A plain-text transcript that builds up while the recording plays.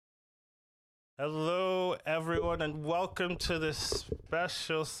Hello, everyone, and welcome to this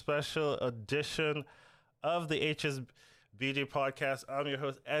special edition of the HSBG podcast. I'm your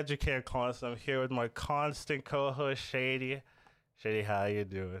host, Educator Collins. I'm here with my constant co-host, Shady. Shady, how you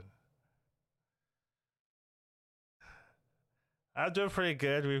doing? I'm doing pretty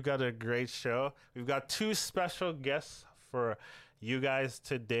good. We've got a great show. We've got two special guests for you guys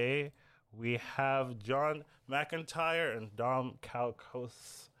today. We have John McIntyre and Dom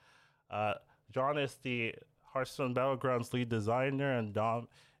Kalkos. Uh, John is the Hearthstone Battlegrounds lead designer, and Dom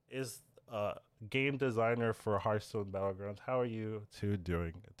is game designer for Hearthstone Battlegrounds. How are you two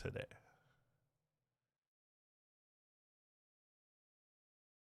doing today?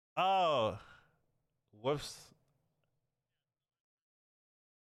 Oh, whoops.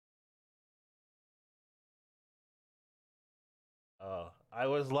 Oh, I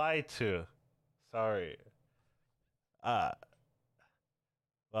was lied to. Sorry. Uh,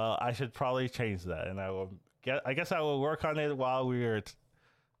 well, I should probably change that, and I will get. I guess I will work on it while we are.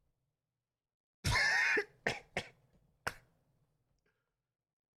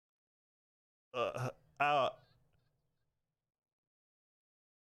 Uh, uh,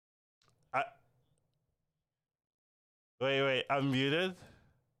 I, wait. I'm muted.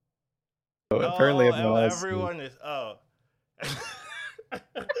 Oh, apparently it was. Everyone is. Oh.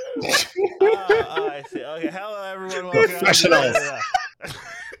 Oh, I see. Okay, hello everyone. Welcome. Professionals.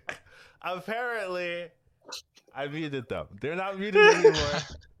 Apparently, I muted them. They're not muted anymore.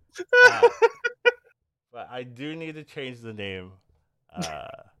 Uh, but I do need to change the name. Uh,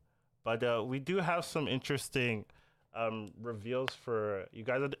 but we do have some interesting reveals for you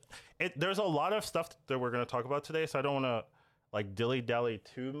guys. There's a lot of stuff that we're going to talk about today, so I don't want to like dilly dally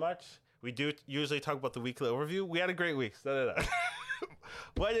too much. We do usually talk about the weekly overview. We had a great week.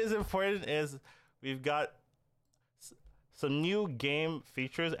 What is important is we've got some new game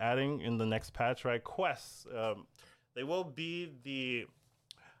features adding in the next patch, right? Quests. They will be the,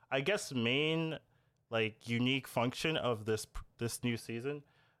 I guess, main like unique function of this new season.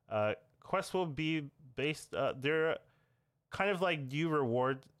 Quests will be based. They're kind of like new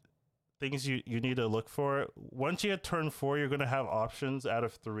reward things you need to look for. Once you hit turn 4, you're gonna have options out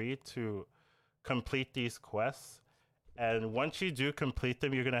of 3 to complete these quests. And once you do complete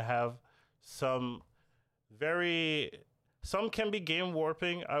them, you're gonna have some very some can be game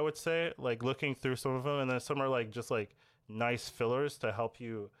warping, I would say, like looking through some of them, and then some are like just like nice fillers to help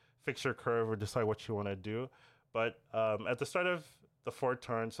you fix your curve or decide what you want to do. But at the start of the 4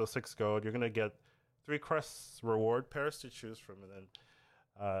 turn, so 6 gold, you're gonna get 3 quests reward pairs to choose from, and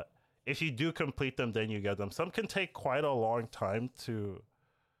then if you do complete them, then you get them. Some can take quite a long time to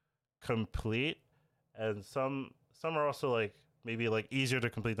complete, and some are also like maybe like easier to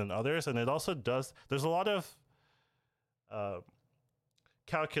complete than others. And it also does. There's a lot of uh,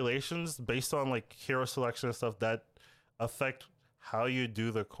 calculations based on like hero selection and stuff that affect how you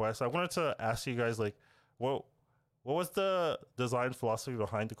do the quest. I wanted to ask you guys like, what what was the design philosophy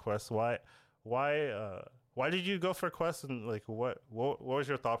behind the quest? Why why did you go for quests, and like what was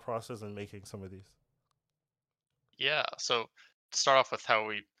your thought process in making some of these? Yeah, so to start off with how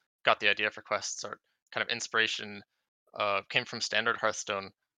we got the idea for quests, our kind of inspiration came from standard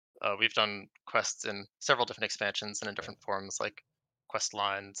Hearthstone. We've done quests in several different expansions and in Yeah. different forms, like quest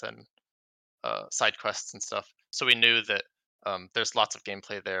lines and side quests and stuff. So we knew that there's lots of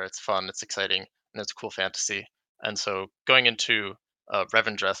gameplay there. It's fun, it's exciting, and it's cool fantasy. And so going into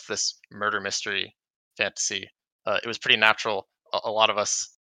Revendreth, this murder mystery fantasy, it was pretty natural. A lot of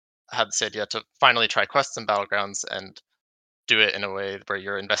us had this idea to finally try quests and battlegrounds and do it in a way where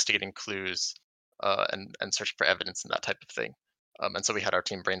you're investigating clues and searching for evidence and that type of thing. And so we had our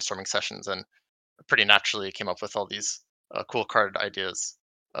team brainstorming sessions and pretty naturally came up with all these cool card ideas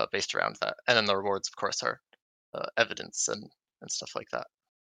based around that. And then the rewards, of course, are evidence and stuff like that.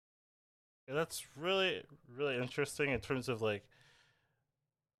 Yeah, that's really interesting in terms of like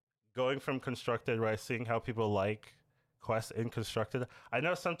going from constructed, right? Seeing how people like quests in constructed. I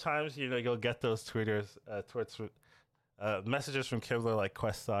know sometimes you'll get those tweeters, messages from Kibler like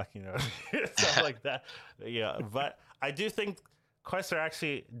quest stock, stuff like that. Yeah, but I do think quests are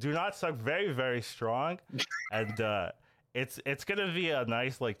actually do not suck very strong, and it's gonna be a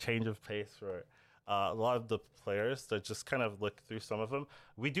nice like change of pace for a lot of the players to just kind of look through some of them.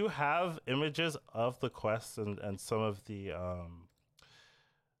 We do have images of the quests and some of the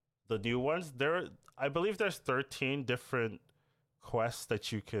new ones. I believe there's 13 different quests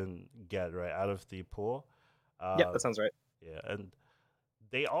that you can get right out of the pool. Yeah, Uh, that sounds right. yeah, and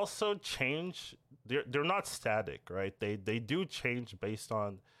they also change. They're not static, right? They do change based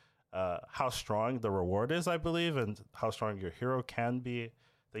on how strong the reward is, I believe, and how strong your hero can be,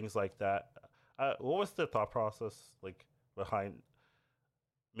 things like that. what was the thought process like behind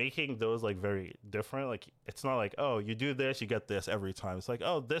making those like very different? Like it's not like, oh, you do this, you get this every time. It's like,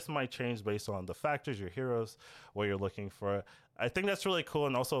 oh, this might change based on the factors, your heroes, what you're looking for. I think that's really cool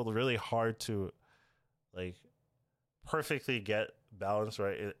and also really hard to like perfectly get balance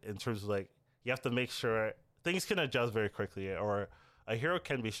right in terms of like you have to make sure things can adjust very quickly, or a hero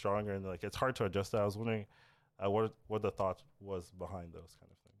can be stronger and like it's hard to adjust that. I was wondering what the thought was behind those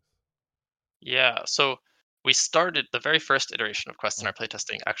kind of things. Yeah, so we started the very first iteration of quests in our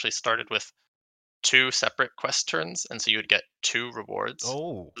playtesting actually started with 2 separate quest turns, and so you would get 2 rewards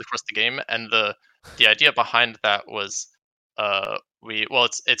Oh, across the game. And the idea behind that was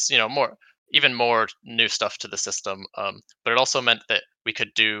it's more even more new stuff to the system, but it also meant that we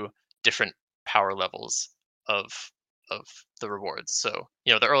could do different power levels of of the rewards. So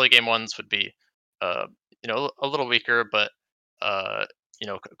the early game ones would be uh, a little weaker, but uh,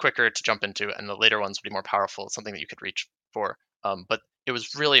 quicker to jump into, and the later ones would be more powerful, something that you could reach for. But it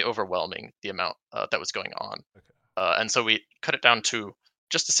was really overwhelming the amount that was going on, okay. and so we cut it down to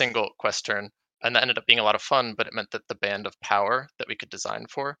just a single quest turn, and that ended up being a lot of fun. But it meant that the band of power that we could design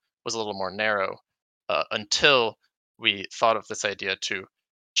for was a little more narrow, until we thought of this idea to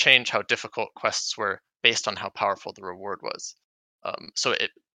change how difficult quests were based on how powerful the reward was. So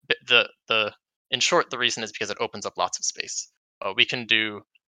it the in short, the reason is because it opens up lots of space. We can do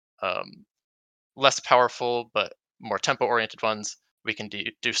um, less powerful but more tempo oriented ones. We can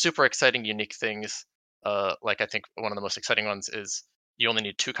do super exciting, unique things. Like I think one of the most exciting ones is you only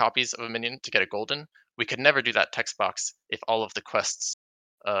need 2 copies of a minion to get a golden. We could never do that text box if all of the quests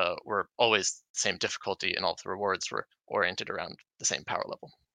were always the same difficulty and all of the rewards were oriented around the same power level.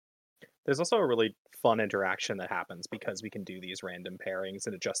 There's also a really fun interaction that happens because we can do these random pairings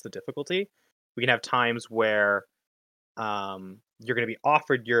and adjust the difficulty. We can have times where you're going to be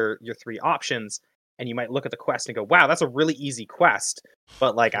offered your 3 options, and you might look at the quest and go, "Wow, that's a really easy quest,"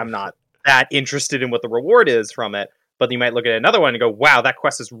 but like I'm not that interested in what the reward is from it. But you might look at another one and go, "Wow, that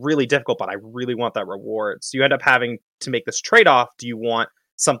quest is really difficult, but I really want that reward." So you end up having to make this trade-off. Do you want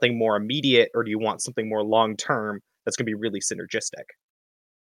something more immediate, or do you want something more long-term that's going to be really synergistic?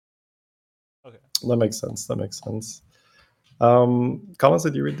 Okay. That makes sense. That makes sense. Collins,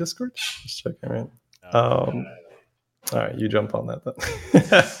 did you read Discord? Just checking, right? All right, you jump on that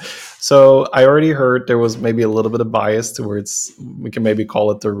then. So I already heard there was maybe a little bit of bias towards, we can maybe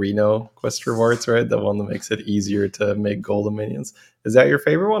call it the Reno quest rewards, right? The one that makes it easier to make golden minions. Is that your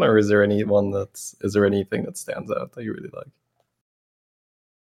favorite one, or is there anything that stands out that you really like?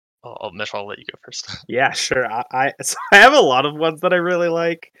 Mitch, I'll let you go first. Yeah, sure. So I have a lot of ones that I really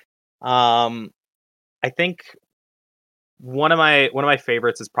like. I think one of my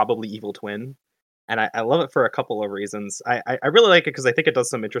favorites is probably Evil Twin, and I love it for a couple of reasons. I really like it because I think it does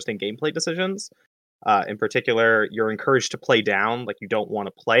some interesting gameplay decisions. In particular, you're encouraged to play down, like you don't want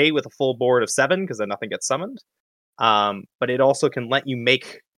to play with a full board of 7 because then nothing gets summoned. But it also can let you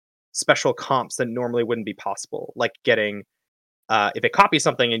make special comps that normally wouldn't be possible, like getting if it copies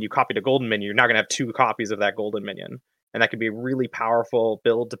something and you copied a golden minion, you're not going to have 2 copies of that golden minion, and that could be a really powerful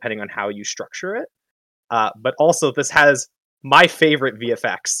build depending on how you structure it. But also, this has my favorite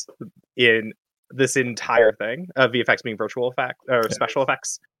VFX in this entire thing. VFX being virtual effect or special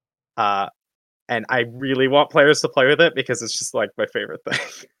effects. And I really want players to play with it because it's just like my favorite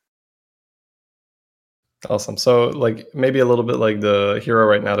thing. Awesome. So like maybe a little bit like the hero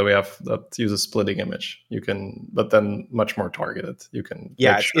right now that we have that uses splitting image. You can, but then much more targeted. You can.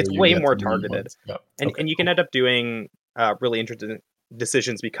 Yeah, it's way more targeted. Yeah. And you can end up doing really interesting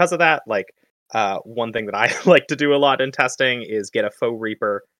decisions because of that. Like one thing that I like to do a lot in testing is get a faux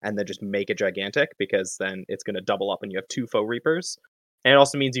reaper and then just make it gigantic, because then it's going to double up and you have 2 faux reapers. And it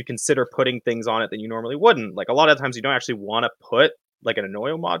also means you consider putting things on it that you normally wouldn't. Like a lot of times you don't actually want to put like an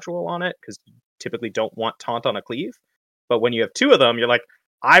Annoyo module on it because you typically don't want taunt on a cleave. But when you have 2 of them, you're like,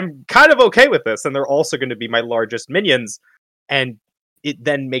 I'm kind of okay with this. And they're also going to be my largest minions. And it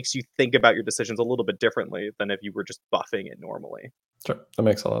then makes you think about your decisions a little bit differently than if you were just buffing it normally. Sure. That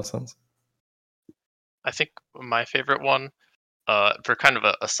makes a lot of sense. I think my favorite one, for kind of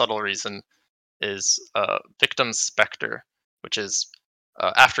a subtle reason, is Victim's Spectre, which is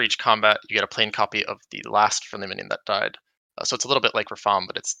after each combat, you get a plain copy of the last friendly minion that died. So it's a little bit like Rafam,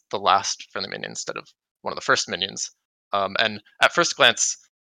 but it's the last friendly minion instead of one of the first minions. And at first glance,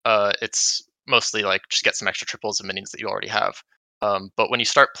 it's mostly like just get some extra triples of minions that you already have. But when you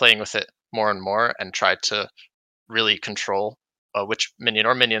start playing with it more and more and try to really control which minion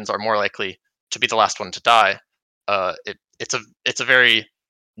or minions are more likely to be the last one to die, it's a very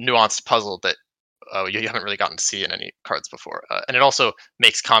nuanced puzzle that you haven't really gotten to see in any cards before. And it also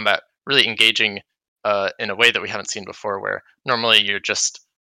makes combat really engaging in a way that we haven't seen before, where normally you're just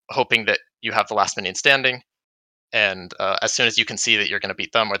hoping that you have the last minion standing, and as soon as you can see that you're going to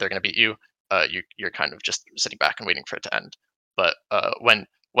beat them or they're going to beat you, you're kind of just sitting back and waiting for it to end. But when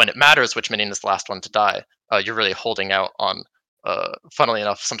it matters which minion is the last one to die, you're really holding out on, funnily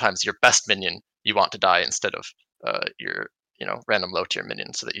enough, sometimes your best minion you want to die instead of your random low tier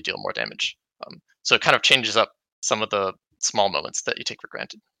minion, so that you deal more damage. So it kind of changes up some of the small moments that you take for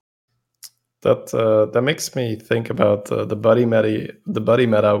granted. That makes me think about the buddy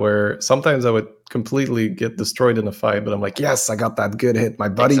meta, where sometimes I would completely get destroyed in a fight, but I'm like, yes, I got that good hit. My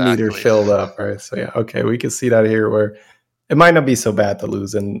buddy meter Exactly. filled up, right? So yeah, okay, we can see that here, where it might not be so bad to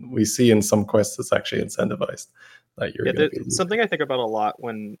lose, and we see in some quests it's actually incentivized that you're going to be losing. Something I think about a lot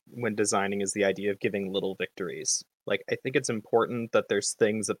when designing is the idea of giving little victories. Like, I think it's important that there's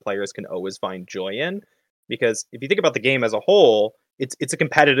things that players can always find joy in, because if you think about the game as a whole, it's a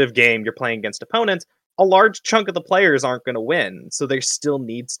competitive game. You're playing against opponents. A large chunk of the players aren't going to win, so there still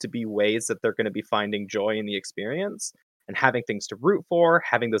needs to be ways that they're going to be finding joy in the experience, and having things to root for,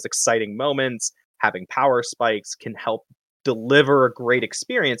 having those exciting moments, having power spikes can help deliver a great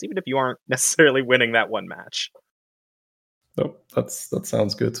experience, even if you aren't necessarily winning that one match. Nope, that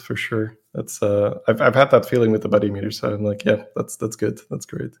sounds good for sure. That's I've had that feeling with the buddy meter, so I'm like, yeah, that's good, that's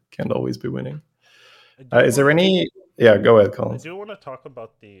great. Can't always be winning. Is there any? Yeah, go ahead, Colin. I do want to talk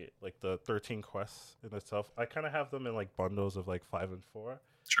about the 13 quests in itself. I kind of have them in like bundles of like 5 and 4.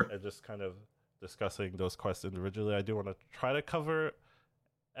 Sure. And just kind of discussing those quests individually. I do want to try to cover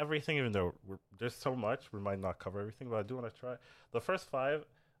everything, even though there's so much, we might not cover everything, but I do want to try. The first 5,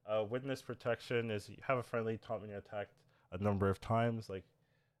 witness protection is you have a friendly taunt when you're attacked a number of times. Like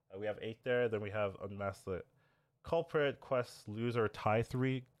we have 8 there. Then we have unmask the culprit quests, lose or tie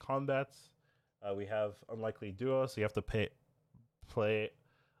 3 combats. We have unlikely duo, so you have to play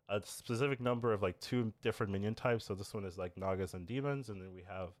a specific number of like 2 different minion types. So this one is like Nagas and demons, and then we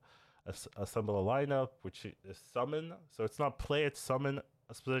have assemble a lineup, which is summon. So it's not play, it's summon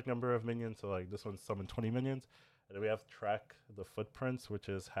a specific number of minions. So like this one's summon 20 minions. And then we have track the footprints, which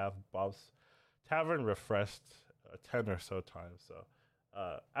is have Bob's Tavern refreshed 10 or so times. So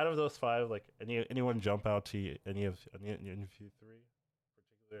out of those 5, like anyone jump out to any of you 3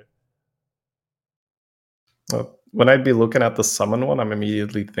 particular? When I'd be looking at the summon one, I'm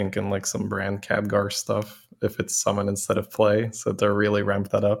immediately thinking like some Brand Khadgar stuff, if it's summon instead of play, so to really ramp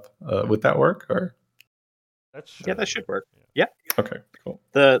that up. Would that work? Or that should work. Yeah. Okay, cool.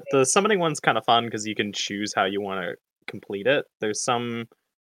 The summoning one's kind of fun because you can choose how you want to complete it. There's some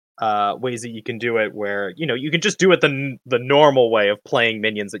ways that you can do it where you can just do it the normal way of playing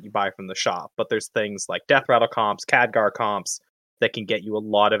minions that you buy from the shop, but there's things like Death Rattle comps, Khadgar comps that can get you a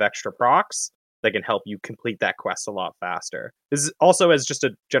lot of extra procs that can help you complete that quest a lot faster. This is also, as just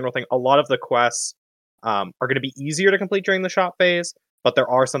a general thing, a lot of the quests are going to be easier to complete during the shop phase, but there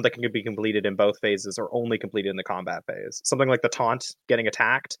are some that can be completed in both phases or only completed in the combat phase. Something like the taunt, getting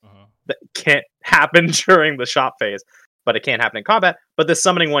attacked, that can't happen during the shop phase, but it can happen in combat. But the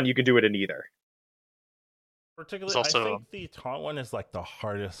summoning one, you can do it in either. Particularly, I think the taunt one is like the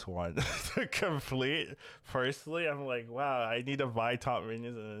hardest one to complete. Personally, I'm like, wow, I need to buy taunt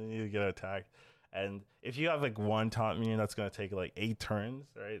minions and I need to get attacked. And if you have like one taunt minion, that's going to take like 8 turns,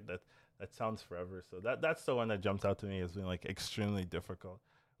 right? That sounds forever. So that's the one that jumps out to me as being like extremely difficult,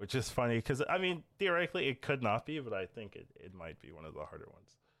 which is funny because I mean theoretically it could not be, but I think it might be one of the harder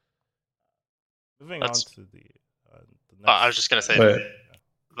ones. Moving on to the next, I was just going to say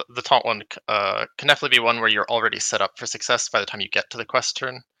the taunt one can definitely be one where you're already set up for success by the time you get to the quest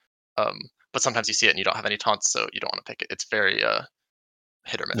turn. But sometimes you see it and you don't have any taunts, so you don't want to pick it. It's very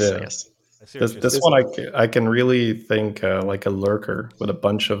hit or miss, I guess. This one I can really think like a lurker with a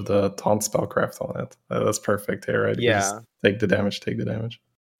bunch of the taunt spellcraft on it. That's perfect here, right? Yeah. Just take the damage.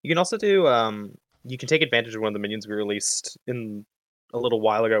 You can also do you can take advantage of one of the minions we released in a little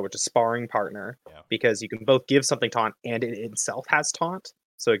while ago, which is Sparring Partner, because you can both give something taunt and it itself has taunt.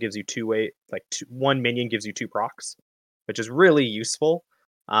 So it gives you one minion gives you 2 procs, which is really useful.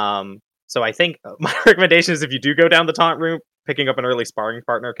 So I think my recommendation is if you do go down the taunt route, picking up an early Sparring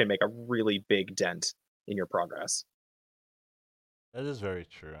Partner can make a really big dent in your progress. That is very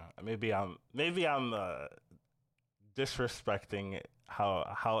true. Maybe I'm disrespecting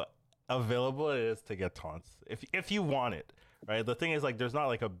how available it is to get taunts if you want it, right? The thing is, like, there's not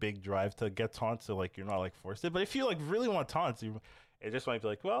like a big drive to get taunts, so like you're not like forced it. But if you like really want taunts, it just might be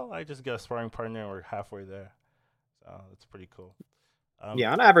like, well, I just get a Sparring Partner and we're halfway there. So that's pretty cool.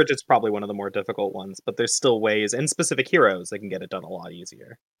 Yeah, on average, it's probably one of the more difficult ones, but there's still ways and specific heroes that can get it done a lot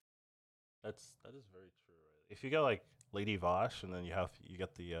easier. That is very true. If you get like Lady Vosh, and then you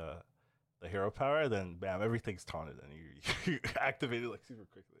get the the hero power, then bam, everything's taunted and you activate it like super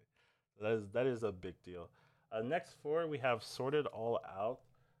quickly. So that is a big deal. Next 4, we have Sorted All Out.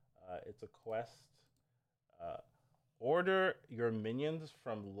 It's a quest. Order your minions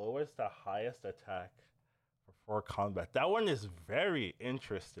from lowest to highest attack for combat. That one is very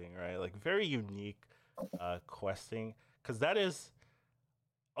interesting, right? Like very unique questing, because that is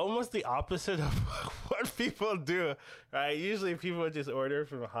almost the opposite of what people do, right? Usually people just order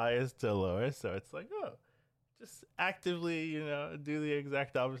from highest to lowest, so it's like, oh, just actively, do the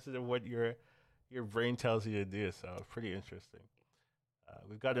exact opposite of what your brain tells you to do. So pretty interesting.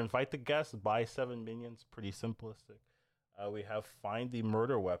 We've got Invite the Guest, buy 7 minions, pretty simplistic. We have Find the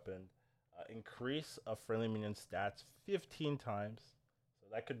Murder Weapon, increase a friendly minion stats 15 times. So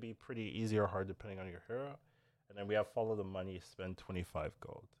that could be pretty easy or hard depending on your hero. And then we have Follow the Money, spend 25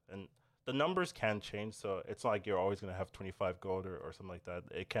 gold. And the numbers can change, so it's not like you're always going to have 25 gold or something like that.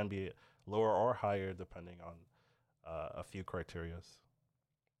 It can be lower or higher depending on a few criterias.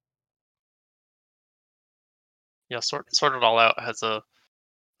 Yeah, Sort It All Out has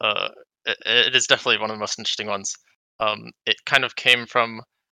it is definitely one of the most interesting ones. It kind of came from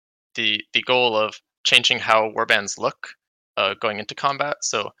the goal of changing how warbands look going into combat.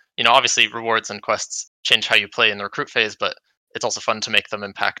 So, obviously rewards and quests change how you play in the recruit phase, but it's also fun to make them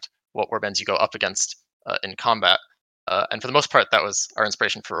impact what warbands you go up against in combat. And for the most part, that was our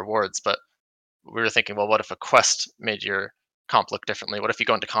inspiration for rewards. But we were thinking, well, what if a quest made your comp look differently? What if you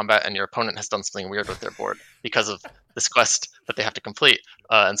go into combat and your opponent has done something weird with their board because of this quest that they have to complete?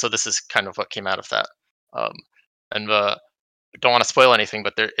 And so this is kind of what came out of that. And don't want to spoil anything,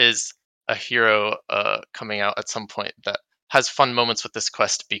 but there is a hero coming out at some point that has fun moments with this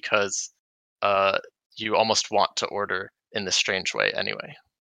quest because you almost want to order in this strange way anyway.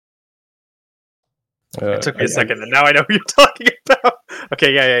 It took me a second, and now I know who you're talking about.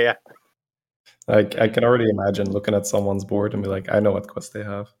 Okay, yeah. I can already imagine looking at someone's board and be like, I know what quest they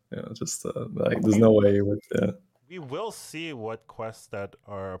have. Just like there's no way you would. We will see what quests that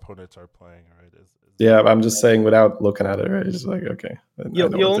our opponents are playing, right? Yeah, I'm just saying without looking at it, right? It's like, okay.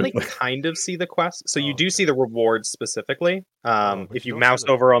 You'll only kind of see the quest. So you do see the rewards specifically. If you mouse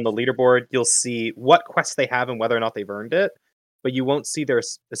over on the leaderboard, you'll see what quests they have and whether or not they've earned it. But you won't see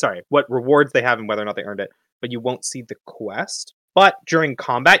what rewards they have and whether or not they earned it. But you won't see the quest. But during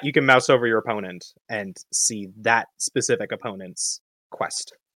combat, you can mouse over your opponent and see that specific opponent's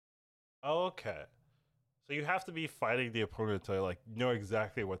quest. Oh, okay. So you have to be fighting the opponent to know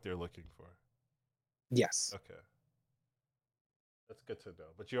exactly what they're looking for. Yes. Okay. That's good to know.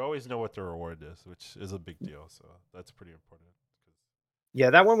 But you always know what the reward is, which is a big deal. So that's pretty important. Yeah,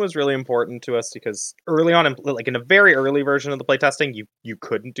 that one was really important to us because early on, in a very early version of the playtesting, you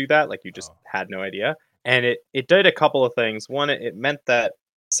couldn't do that. You just had no idea. And it did a couple of things. One, it meant that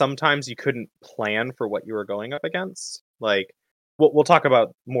sometimes you couldn't plan for what you were going up against. We'll talk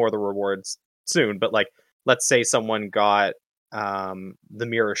about more of the rewards soon, but let's say someone got the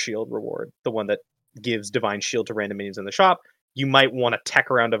Mirror Shield reward, the one that gives Divine Shield to random minions in the shop. You might want to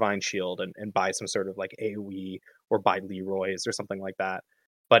tech around Divine Shield and buy some sort of AoE or buy Leroy's or something like that.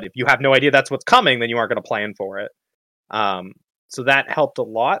 But if you have no idea that's what's coming, then you aren't going to plan for it. So that helped a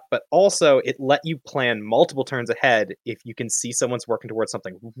lot, but also it let you plan multiple turns ahead if you can see someone's working towards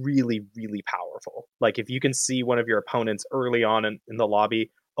something really, really powerful. If you can see one of your opponents early on in the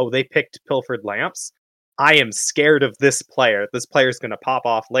lobby, they picked Pilfered Lamps. I am scared of this player. This player's going to pop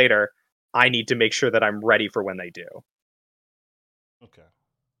off later. I need to make sure that I'm ready for when they do. Okay.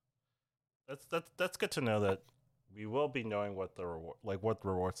 That's good to know that we will be knowing what the what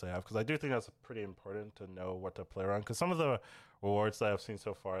rewards they have, because I do think that's pretty important to know what to play around, because some of the rewards that I've seen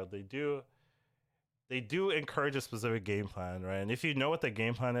so far, they do encourage a specific game plan, right? And if you know what the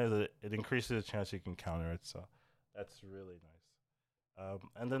game plan is, it increases the chance you can counter it. So that's really nice.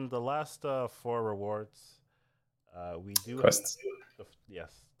 And then the last 4 rewards, we do quests. The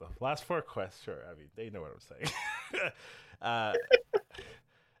last 4 quests. Sure, I mean they know what I'm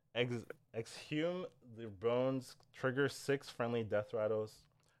saying. Exhume the bones, trigger 6 friendly death rattles.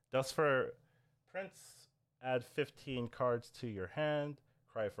 Dust for Prince, add 15 cards to your hand.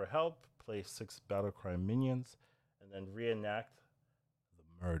 Cry for help, play 6 battle cry minions, and then reenact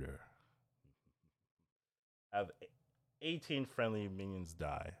the murder. Have 18 friendly minions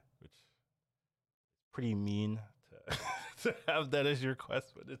die, which is pretty mean to have that as your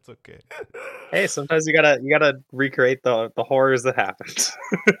quest, but it's okay. Hey, sometimes you gotta recreate the horrors that happened.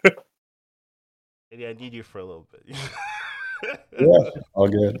 Maybe I need you for a little bit. Yeah, all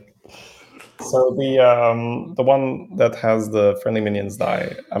good. So the one that has the friendly minions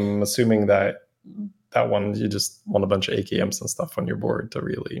die, I'm assuming that that one you just want a bunch of AKMs and stuff on your board to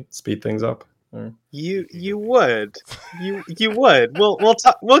really speed things up? Or... You would.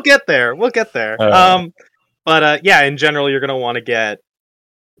 We'll get there. We'll get there. But yeah, in general, you're gonna want to get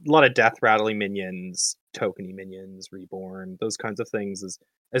a lot of death rattling minions, tokeny minions, reborn, those kinds of things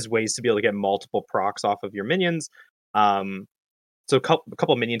as ways to be able to get multiple procs off of your minions. So a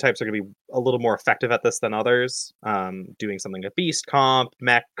couple minion types are going to be a little more effective at this than others. Doing something like beast comp,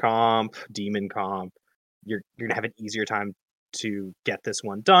 mech comp, demon comp, you're going to have an easier time to get this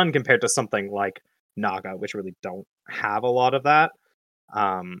one done compared to something like Naga, which really don't have a lot of that.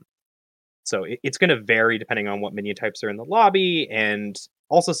 So it's going to vary depending on what minion types are in the lobby, and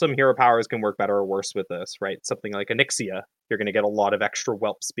also some hero powers can work better or worse with this, right? Something like Onyxia, you're going to get a lot of extra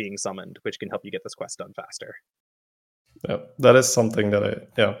whelps being summoned, which can help you get this quest done faster. Yeah, that is something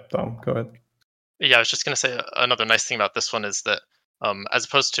that Dom, go ahead. Yeah, I was just going to say another nice thing about this one is that as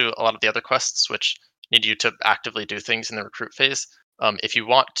opposed to a lot of the other quests, which need you to actively do things in the recruit phase, if you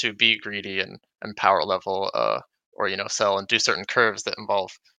want to be greedy and power level or sell and do certain curves that involve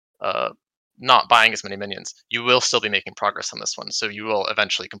not buying as many minions, you will still be making progress on this one. So you will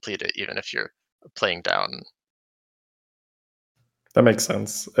eventually complete it, even if you're playing down. That makes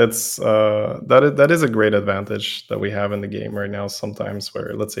sense. It's that is a great advantage that we have in the game right now. Sometimes,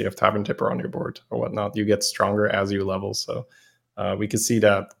 where let's say you have Tavern Tipper on your board or whatnot, you get stronger as you level. So we could see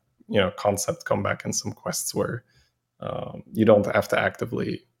that concept come back in some quests where you don't have to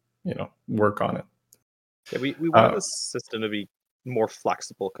actively work on it. Yeah, we want the system to be more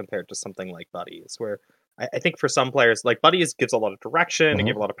flexible compared to something like Buddies, where I think for some players, like Buddies gives a lot of direction and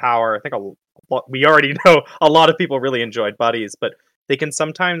give a lot of power. I think we already know a lot of people really enjoyed Buddies, but they can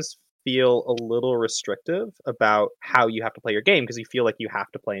sometimes feel a little restrictive about how you have to play your game because you feel like you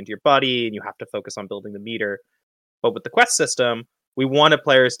have to play into your buddy and you have to focus on building the meter. But with the quest system, we wanted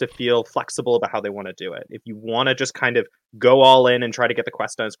players to feel flexible about how they want to do it. If you want to just kind of go all in and try to get the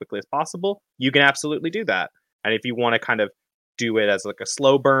quest done as quickly as possible, you can absolutely do that. And if you want to kind of do it as like a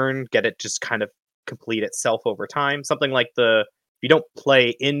slow burn, get it just kind of complete itself over time, something like if you don't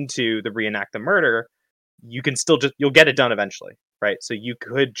play into the Reenact the Murder, you can still you'll get it done eventually, right? So you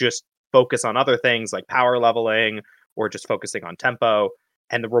could just focus on other things like power leveling or just focusing on tempo,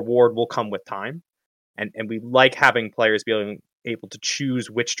 and the reward will come with time. And we like having players be able to choose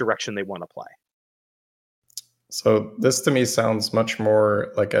which direction they want to play. So this to me sounds much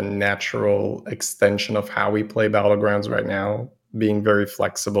more like a natural extension of how we play Battlegrounds right now, being very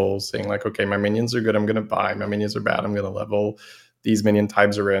flexible, saying like, okay, my minions are good, I'm going to buy. My minions are bad, I'm going to level. These minion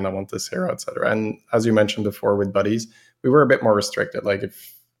types are in, I want this hero, etc. And as you mentioned before with Buddies, we were a bit more restricted. Like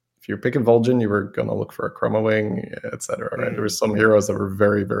if you're picking Vol'jin, you were going to look for a Chroma Wing, etc. Right? There were some heroes that were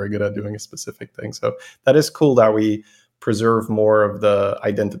very, very good at doing a specific thing. So that is cool that we preserve more of the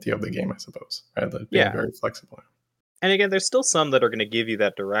identity of the game, I suppose. Right? Like being very flexible. And again, there's still some that are going to give you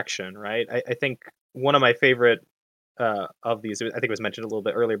that direction, right? I think one of my favorite of these, I think it was mentioned a little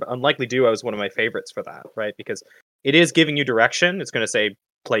bit earlier, but Unlikely Duo is one of my favorites for that, right? Because it is giving you direction. It's going to say,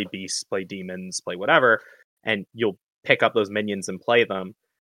 play beasts, play demons, play whatever, and you'll pick up those minions and play them.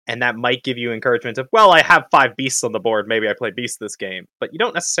 And that might give you encouragement of, well, I have 5 beasts on the board, maybe I play beasts this game. But you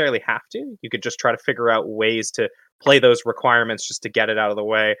don't necessarily have to. You could just try to figure out ways to play those requirements just to get it out of the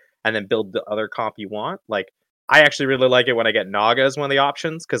way and then build the other comp you want. Like, I actually really like it when I get Naga as one of the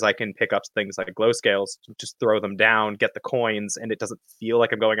options, because I can pick up things like glow scales, just throw them down, get the coins, and it doesn't feel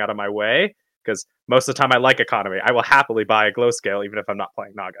like I'm going out of my way. Because most of the time I like economy. I will happily buy a glow scale even if I'm not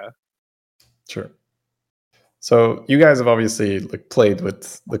playing Naga. Sure. So you guys have obviously played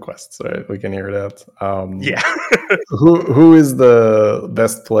with the quests, right? We can hear that. Yeah. who is the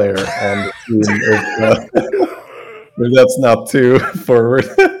best player on the team? If that's not too forward.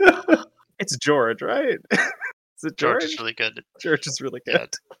 It's George, right? Is it George? George is really good. George is really good.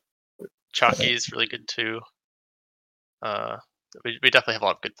 Yeah. Chalky is really good too. We definitely have a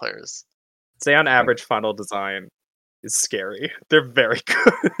lot of good players. Say on average, Final Design is scary. They're very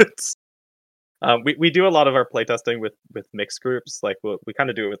good. We do a lot of our playtesting with mixed groups. Like we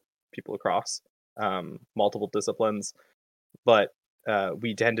kind of do it with people across multiple disciplines, but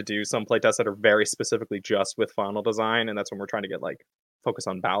we tend to do some playtests that are very specifically just with Final Design, and that's when we're trying to get focus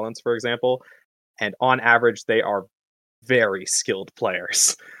on balance, for example. And on average, they are very skilled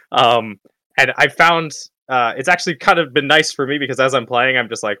players. And I found it's actually kind of been nice for me because as I'm playing, I'm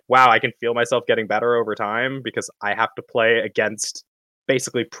just like, wow, I can feel myself getting better over time because I have to play against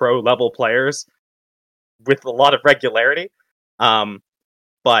basically pro level players with a lot of regularity.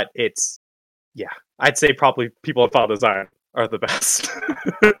 But it's, I'd say probably people in Final Design are the best.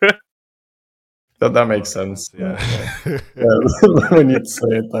 That makes sense. Yeah. When you say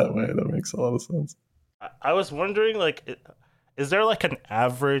it that way, that makes a lot of sense. I was wondering, like, is there like an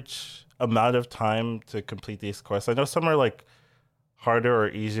average amount of time to complete these quests? I know some are like harder or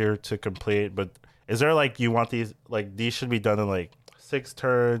easier to complete, but is there like you want these should be done in like 6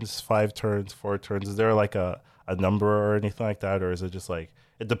 turns, 5 turns, 4 turns? Is there like a number or anything like that, or is it just like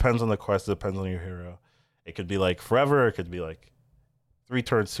it depends on the quest, it depends on your hero? It could be like forever, it could be like 3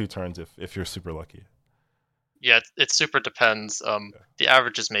 turns, 2 turns if you're super lucky. Yeah, it super depends. The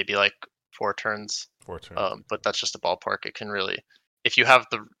average is maybe like 4 turns. 4 turns. But that's just a ballpark. It can really, if you have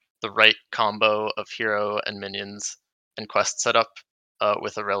the right combo of hero and minions and quest setup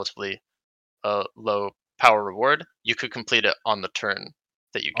with a relatively low power reward, you could complete it on the turn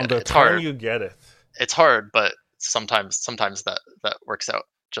that you get On the it. It's turn hard. you get it. It's hard, but sometimes that works out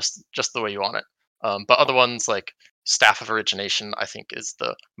just the way you want it. But other ones like Staff of Origination, I think, is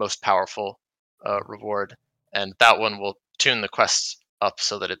the most powerful reward, and that one will tune the quests up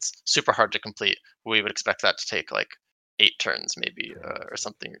so that it's super hard to complete. We would expect that to take like 8 turns, maybe, or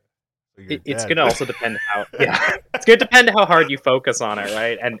something. So you're It's dead. gonna also depend how it's gonna depend how hard you focus on it,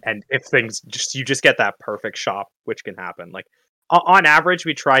 right? And if things you just get that perfect shot, which can happen. Like on average,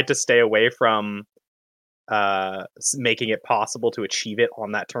 we tried to stay away from making it possible to achieve it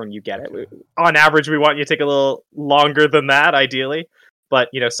on that turn you get it. Okay. On average, we want you to take a little longer than that, ideally. But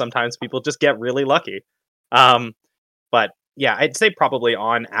sometimes people just get really lucky. But yeah, I'd say probably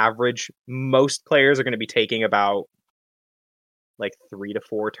on average, most players are going to be taking about like 3 to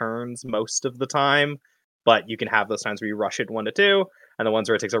 4 turns most of the time. But you can have those times where you rush it 1 to 2, and the ones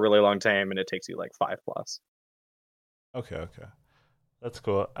where it takes a really long time and it takes you like 5 plus. Okay. That's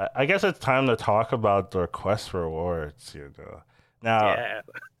cool. I guess it's time to talk about the quest rewards, Now, Yeah.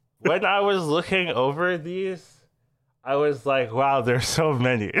 when I was looking over these, I was like, wow, there's so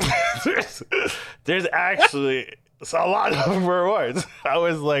many. there's actually a lot of rewards. I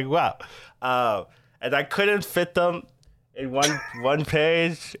was like, wow. And I couldn't fit them in one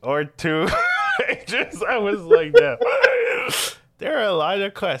page or 2 pages. I was like, damn. There are a lot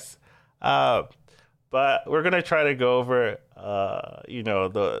of quests. But we're gonna try to go over,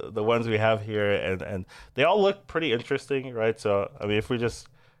 the ones we have here, and they all look pretty interesting, right? So, I mean, if we just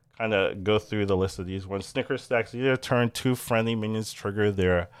kind of go through the list of these ones, Snicker Stacks, either turn 2 friendly minions trigger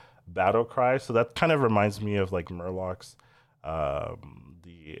their battle cry. So that kind of reminds me of like Murlocs,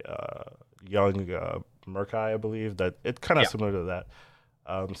 the young Murkai, I believe. That it's kind of similar to that.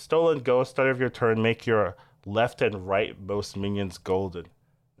 Stolen Ghost, start of your turn, make your left and right most minions golden.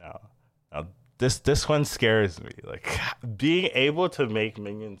 Now this one scares me. Like, being able to make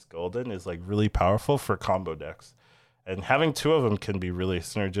minions golden is like really powerful for combo decks, and having 2 of them can be really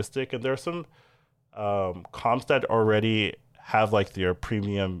synergistic. And there are some comps that already have like their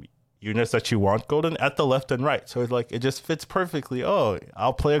premium units that you want golden at the left and right, so it just fits perfectly. Oh,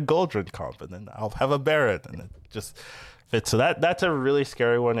 I'll play a Goldrin comp, and then I'll have a Baron, and it just fits. So that's a really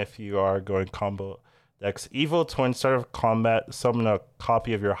scary one if you are going combo decks. Evil Twin, start of combat, summon a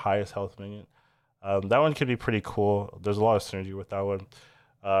copy of your highest health minion. That one could be pretty cool. There's a lot of synergy with that one.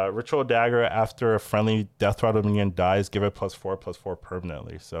 Ritual Dagger, after a friendly Death Rattle minion dies, give it +4/+4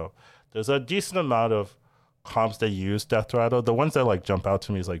 permanently. So there's a decent amount of comps that use Death Rattle. The ones that like jump out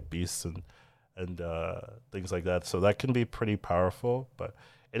to me is like Beasts and things like that. So that can be pretty powerful, but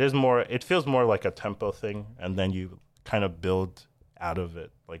it feels more like a tempo thing, and then you kind of build out of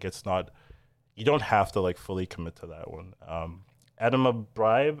it. Like, it's not, you don't have to like fully commit to that one. Anima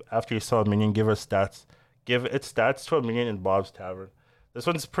Bribe, after you sell a minion, give its stats to a minion in Bob's Tavern. This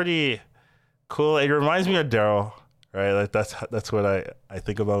one's pretty cool. It reminds me of Daryl, right? Like, that's what I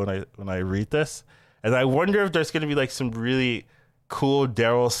think about when I read this. And I wonder if there's gonna be like some really cool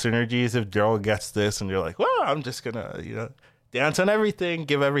Daryl synergies if Daryl gets this and you're like, well, I'm just gonna, dance on everything,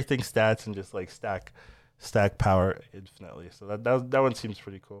 give everything stats, and just like stack power infinitely. So that one seems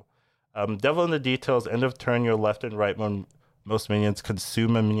pretty cool. Devil in the Details, end of turn, your left and right most minions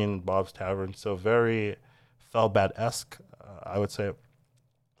consume a minion in Bob's Tavern. So very Felbat-esque, I would say.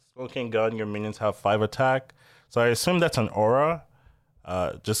 Smoking Gun, your minions have 5 attack. So I assume that's an aura,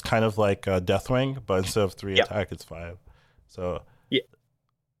 just kind of like Deathwing, but instead of 3 attack, it's 5. So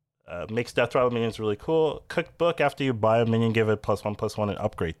makes Death Rattle minions really cool. Cookbook, after you buy a minion, give it +1/+1 and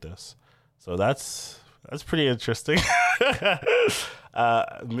upgrade this. So that's pretty interesting.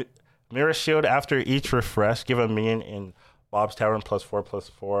 Mirror Shield, after each refresh, give a minion in Bob's Tavern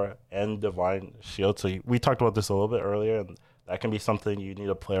 +4/+4 and Divine Shield. So we talked about this a little bit earlier, and that can be something you need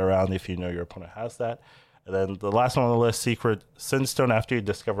to play around if you know your opponent has that. And then the last one on the list, Secret Sinstone, after you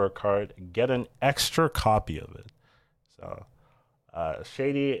discover a card, get an extra copy of it. So,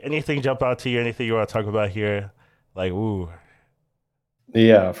 Shady, anything jump out to you? Anything you want to talk about here? Like, ooh.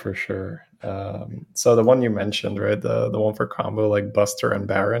 Yeah, for sure. So the one you mentioned, right? The one for combo like Buster and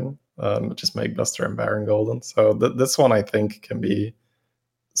Baron, just make Buster and Baron golden. So this one I think can be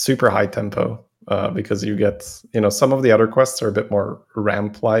super high tempo because you get, some of the other quests are a bit more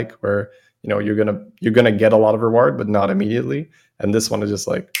ramp like, where you're gonna get a lot of reward but not immediately, and this one is just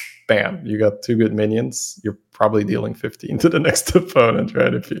like bam, you got 2 good minions, you're probably dealing 15 to the next opponent,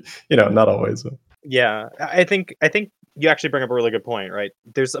 right? If not always. Yeah, I think you actually bring up a really good point, right?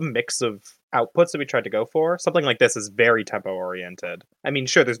 There's a mix of outputs that we tried to go for. Something like this is very tempo oriented. I mean,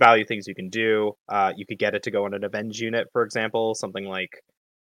 sure, there's value things you can do. You could get it to go on an avenge unit, for example, something like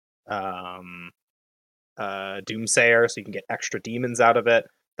Doomsayer, so you can get extra demons out of it.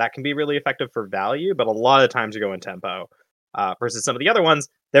 That can be really effective for value, but a lot of times you go in tempo. Versus some of the other ones,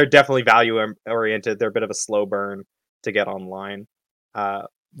 they're definitely value oriented. They're a bit of a slow burn to get online.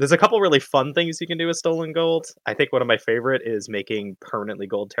 There's a couple really fun things you can do with stolen gold. I think one of my favorite is making permanently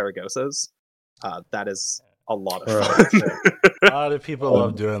gold Terragosas. That is a lot of fun. A lot of people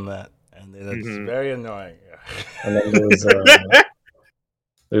love doing that, and it's very annoying. And then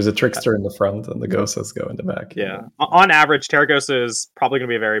there's a trickster in the front, and the Gosas go in the back. Yeah. On average, Terragosa is probably going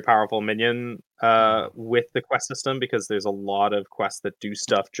to be a very powerful minion with the quest system, because there's a lot of quests that do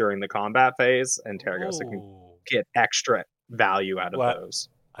stuff during the combat phase, and Terragosa can get extra value out of those.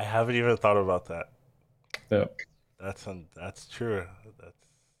 I haven't even thought about that. Yeah. That's true. That's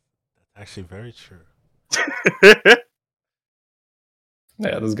actually very true.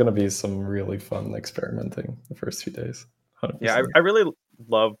 Yeah, there's going to be some really fun experimenting the first few days. 100%. Yeah, I really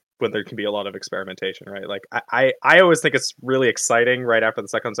love when there can be a lot of experimentation, right? Like I always think it's really exciting right after the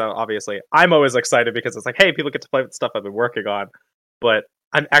set comes out. Obviously, I'm always excited because it's like, hey, people get to play with stuff I've been working on. But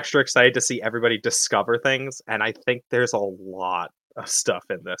I'm extra excited to see everybody discover things, and I think there's a lot of stuff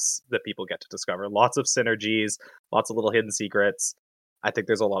in this that people get to discover. Lots of synergies, lots of little hidden secrets. I think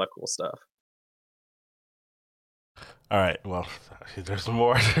there's a lot of cool stuff. All right, well, there's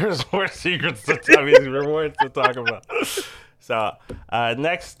more secrets rewards to talk about. So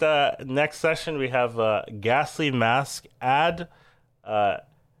next session we have Ghastly Mask. Add a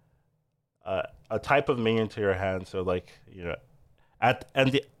type of minion to your hand. So add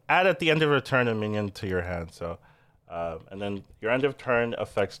at the end of your turn a minion to your hand. So and then your end of turn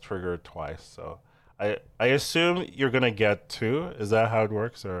effects trigger twice. So I assume you're gonna get 2. Is that how it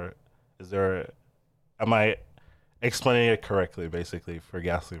works, or am I explaining it correctly, basically, for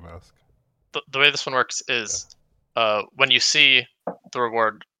Ghastly Mask? The way this one works is when you see the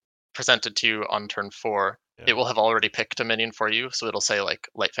reward presented to you on turn 4, it will have already picked a minion for you, so it'll say like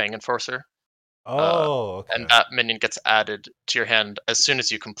Lightfang Enforcer. Okay. And that minion gets added to your hand as soon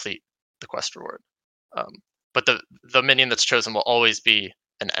as you complete the quest reward. But the minion that's chosen will always be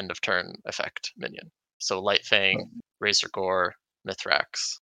an end of turn effect minion. So Lightfang, Razor Gore,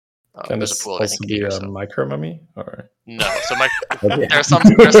 Mithrax. Can there's this a pool of, I also think, be 8 or a so. micro mummy, or No, so there's some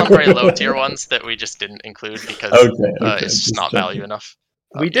very low tier ones that we just didn't include because it's just not value enough.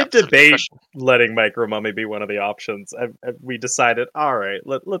 We did debate letting Micro Mummy be one of the options, and we decided, all right,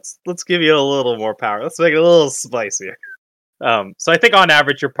 let's give you a little more power. Let's make it a little spicier. So I think on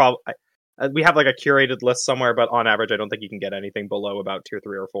average, you're probably we have like a curated list somewhere, but on average, I don't think you can get anything below about tier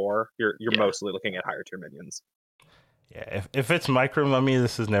 3 or 4. You're mostly looking at higher tier minions. Yeah, if it's Micro Mummy,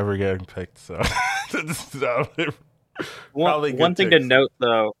 this is never getting picked. So, one thing to note,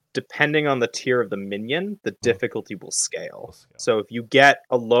 though, depending on the tier of the minion, the difficulty will scale. So if you get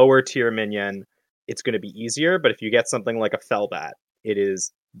a lower tier minion, it's going to be easier. But if you get something like a Felbat, it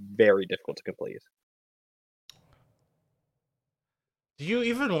is very difficult to complete. Do you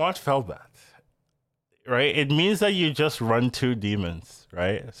even watch Felbat? Right? It means that you just run 2 demons,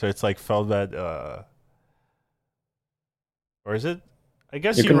 right? So it's like Felbat. Or is it? I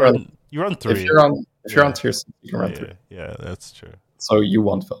guess you run 3. If you're on tier 6, you can run 3. Yeah, that's true. So you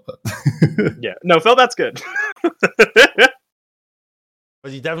want Felbat. Yeah, no, Felbat's good.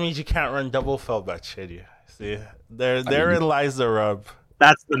 But that means you can't run double Felbat, should you? See, therein lies the rub.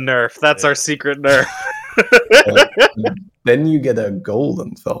 That's the nerf. That's our secret nerf. Then you get a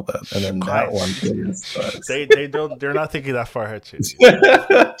golden Felbat, and then that one is. They're not thinking that far ahead, Shady.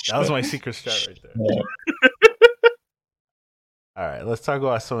 That was my secret strat right there. Yeah. All right, let's talk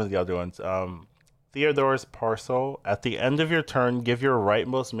about some of the other ones. Theodore's Parcel. At the end of your turn, give your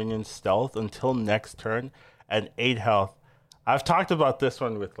rightmost minion stealth until next turn and 8 health. I've talked about this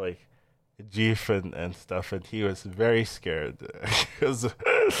one with like Jeef and stuff, and he was very scared because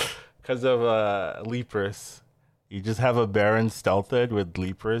of Leapers. You just have a Baron stealthed with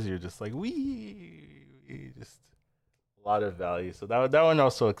Leapers. You're just like just a lot of value. So that one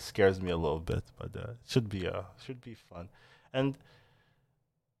also scares me a little bit, but should be fun. And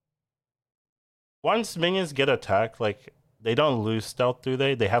Once minions get attacked, like they don't lose stealth, do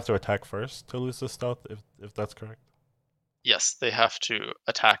they? They have to attack first to lose the stealth, if that's correct. Yes, they have to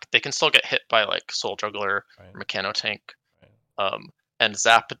attack. They can still get hit by like Soul Juggler Right. or Mechano Tank, Right. and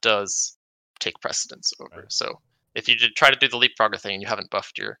Zap does take precedence over. Right. So if you did try to do the Leapfrogger thing and you haven't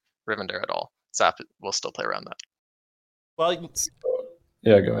buffed your Rivendare at all, Zap will still play around that. Well,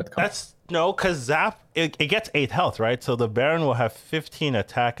 Yeah, go ahead. Colin. that's no, because Zap it gets 8 health, right? So the Baron will have 15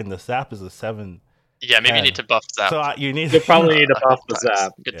 attack, and the Zap is a 7. Yeah, maybe you need to buff Zap. So you need. You'll probably need to a buff couple the times.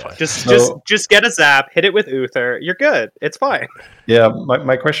 Zap. Good Yeah. point. Just get a Zap, hit it with Uther. You're good. It's fine. Yeah,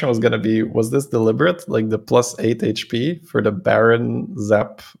 my question was going to be, was this deliberate, like the plus 8 HP for the Baron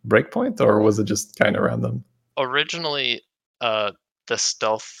Zap breakpoint, or was it just kind of random? Originally, the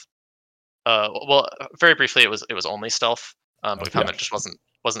stealth. Well, very briefly, it was only stealth, but we found Yeah. that just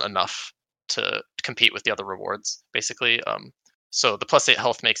wasn't enough to compete with the other rewards, basically. So the plus 8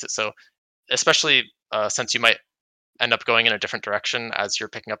 health makes it so, especially since you might end up going in a different direction as you're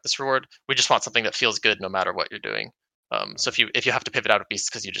picking up this reward. We just want something that feels good no matter what you're doing. So if you have to pivot out of beasts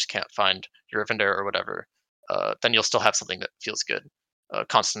because you just can't find your Rivendare or whatever, then you'll still have something that feels good.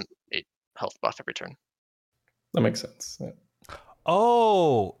 Constant 8 health buff every turn. That makes sense. Yeah.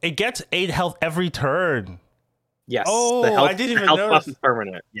 Oh, it gets 8 health every turn. Yes. Oh, the health, I didn't the even health notice. buff is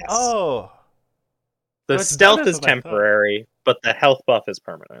permanent. Yes. Oh, the it's stealth better is than I thought. temporary, but the health buff is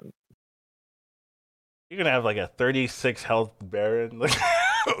permanent. you're gonna have like a 36 health Baron. Like,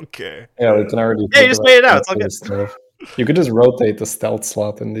 okay. Yeah, we can already. Yeah, you just made it out. It's all figure good. stealth. You could just rotate the stealth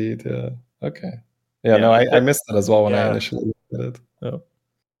slot, indeed. Yeah. Okay. Yeah, no, I missed it as well when I Yeah. initially looked at it. Oh.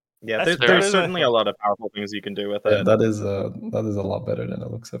 Yeah, That's there's, better there's than I certainly a thought. lot of powerful things you can do with Yeah, it. that is a lot better than it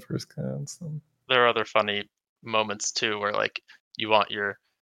looks at first glance. There are other funny moments too where like you want your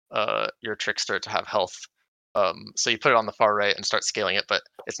trickster to have health. So you put it on the far right and start scaling it, but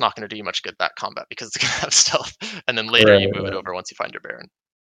it's not going to do you much good that combat because it's going to have stealth. And then later you move it over once you find your Baron.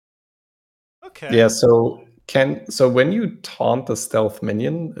 Okay. Yeah, so when you taunt a stealth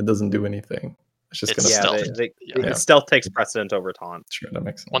minion, it doesn't do anything. It's just It's gonna Yeah, stealth. Yeah. stealth takes precedent over taunt. Sure, that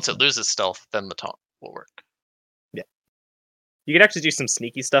makes sense. Once it loses stealth, then the taunt will work. You could actually do some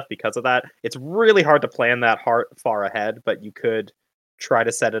sneaky stuff because of that. It's really hard to plan that far ahead, but you could try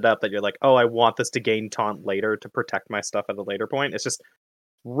to set it up that you're like, oh, I want this to gain taunt later to protect my stuff at a later point. It's just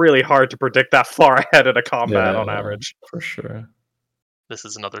really hard to predict that far ahead in a combat on average. For sure. This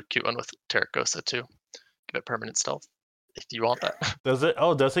is another cute one with Terracosa too. Give it permanent stealth if you want that. Does it?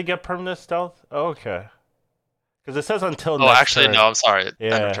 Oh, does it get permanent stealth? Oh, okay. Because it says until. Oh, next actually, turn. no. I'm sorry. End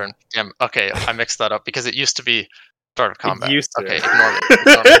Yeah. of turn. Damn. Okay, I mixed that up because it used to be start of combat. It used to. Okay, ignore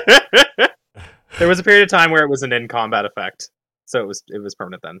me. There was a period of time where it was an in-combat effect, so it was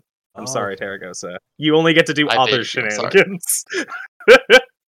permanent then. I'm Oh, sorry, okay. Terragosa. You only get to do I other baited you, I'm sorry. shenanigans.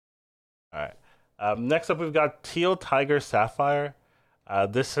 All right. Next up, we've got Teal Tiger Sapphire.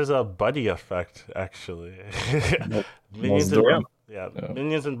 This is a buddy effect, actually. Minions Most and Yeah.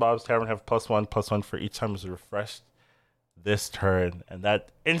 Minions and Bob's Tavern have +1/+1 for each time it's refreshed this turn, and that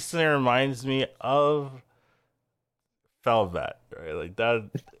instantly reminds me of Felbat, right? Like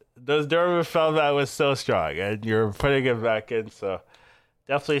that. Those Durham Felbat was so strong, and you're putting it back in. So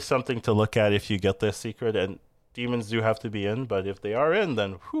definitely something to look at if you get this secret. And demons do have to be in, but if they are in,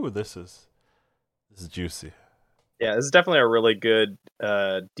 then this is juicy. Yeah, this is definitely a really good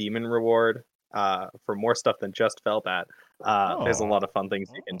demon reward for more stuff than just Felbat. There's a lot of fun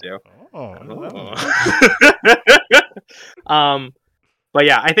things you can do. But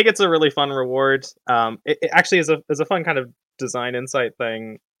yeah, I think it's a really fun reward. It actually is a fun kind of design insight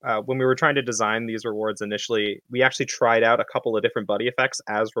thing. When we were trying to design these rewards initially, we actually tried out a couple of different buddy effects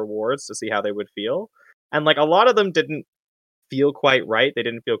as rewards to see how they would feel. And like a lot of them didn't feel quite right. They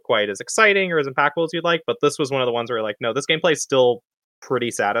didn't feel quite as exciting or as impactful as you'd like, but this was one of the ones where like, no, this gameplay is still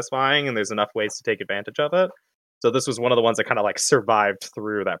pretty satisfying and there's enough ways to take advantage of it. So this was one of the ones that kind of like survived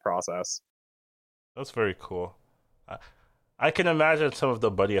through that process. That's very cool. I can imagine some of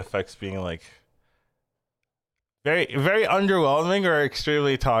the buddy effects being like very, very underwhelming or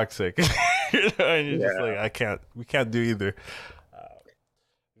extremely toxic. And you're just like, we can't do either.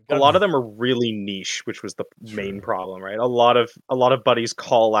 A lot of them are really niche, which was the main problem, right? A lot of buddies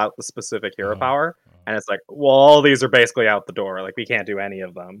call out the specific hero power, and it's like, well, all these are basically out the door. Like we can't do any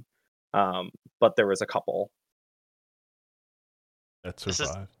of them. But there was a couple that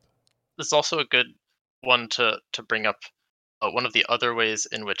survived. This is also a good one to bring up. One of the other ways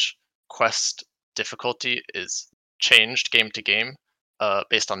in which quest difficulty is changed game to game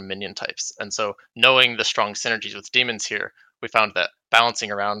based on minion types. And so knowing the strong synergies with demons here, we found that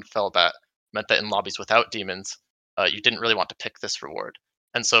balancing around Felbat meant that in lobbies without demons, you didn't really want to pick this reward.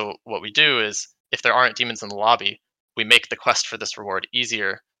 And so what we do is if there aren't demons in the lobby, we make the quest for this reward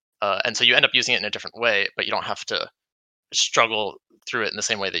easier. And so you end up using it in a different way, but you don't have to struggle through it in the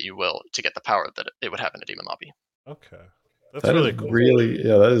same way that you will to get the power that it would have in a demon lobby. Okay. That's That really is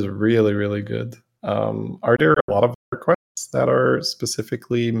cool. that is really, really good. Are there a lot of requests that are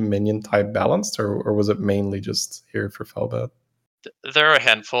specifically minion type balanced, or was it mainly just here for Felbat? There are a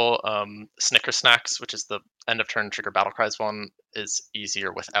handful. Snicker Snacks, which is the end of turn trigger battle cries one, is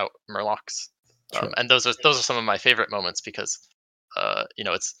easier without Murlocs. Sure. And those are some of my favorite moments because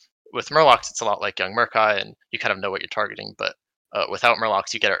it's with Murlocs, it's a lot like Young Murkai, and you kind of know what you're targeting. But without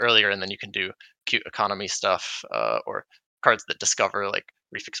Murlocs, you get it earlier, and then you can do cute economy stuff or cards that discover like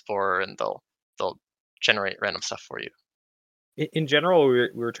Reef Explorer, and they'll generate random stuff for you. In general, we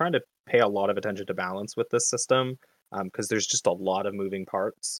were trying to pay a lot of attention to balance with this system because there's just a lot of moving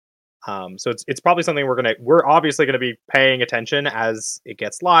parts. So it's probably something we're obviously gonna be paying attention as it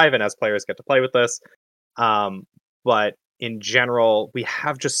gets live and as players get to play with this. But in general, we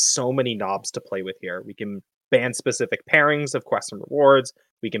have just so many knobs to play with here. We can ban specific pairings of quests and rewards.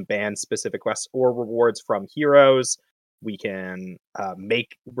 We can ban specific quests or rewards from heroes. We can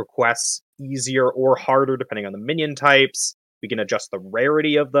make requests easier or harder depending on the minion types. We can adjust the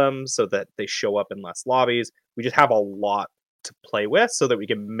rarity of them so that they show up in less lobbies. We just have a lot to play with so that we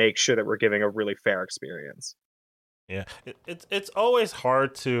can make sure that we're giving a really fair experience. Yeah, it's always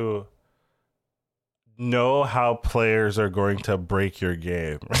hard to know how players are going to break your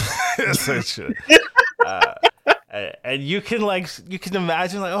game. Essentially. And you can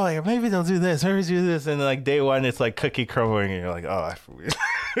imagine like, oh, like, maybe they'll do this, maybe do this, and like day one it's like cookie crumbling, and you're like, oh,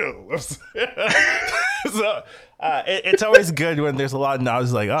 so it's always good when there's a lot of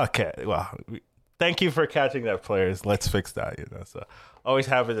knobs. Like, okay, well, thank you for catching that, players. Let's fix that. So always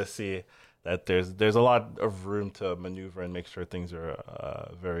happy to see that there's a lot of room to maneuver and make sure things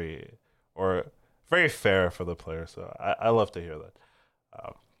are very fair for the player. So I love to hear that.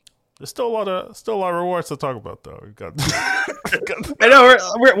 There's still a lot of rewards to talk about, though. We've got. I know.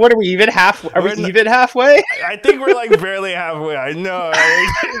 What are we even half? Are we even halfway? I think we're like barely halfway. I know.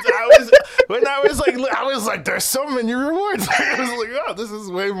 I was like, there's so many rewards. I was like, oh, this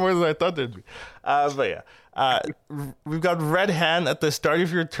is way more than I thought there'd be. But yeah, we've got Red Hand at the start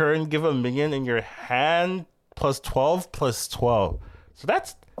of your turn. Give a minion in your hand +12/+12. So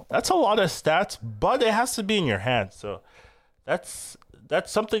that's a lot of stats, but it has to be in your hand. So that's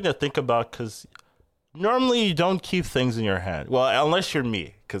something to think about because normally you don't keep things in your hand. Well, unless you're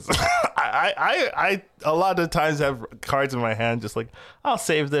me, because I a lot of times have cards in my hand, just like I'll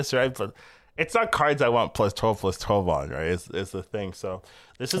save this, right? But it's not cards I want +12/+12 on, right? It's the thing. So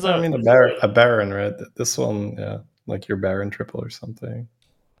this is a Baron, right? This one, yeah, like your Baron triple or something.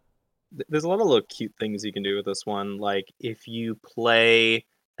 There's a lot of little cute things you can do with this one. Like if you play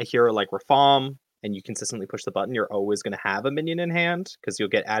a hero like Rafam, and you consistently push the button, you're always going to have a minion in hand because you'll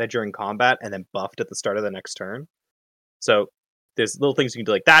get added during combat and then buffed at the start of the next turn. So there's little things you can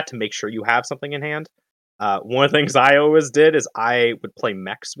do like that to make sure you have something in hand. One of the things I always did is I would play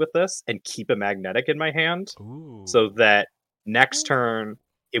mechs with this and keep a magnetic in my hand. Ooh. So that next turn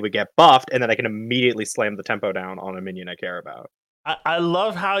it would get buffed and then I can immediately slam the tempo down on a minion I care about. I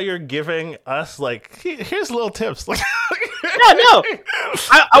love how you're giving us like here's little tips. Like, yeah, no,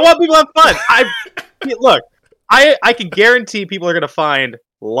 I want people to have fun. Look, I can guarantee people are going to find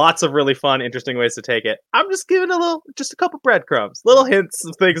lots of really fun, interesting ways to take it. I'm just giving just a couple breadcrumbs, little hints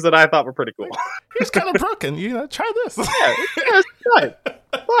of things that I thought were pretty cool. It's kind of broken. Try this. Yeah,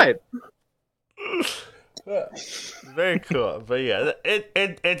 fine. Very cool, but yeah,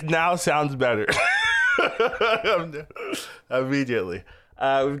 it now sounds better. Immediately.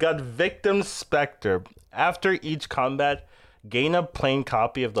 We've got Victim Spectre. After each combat, gain a plain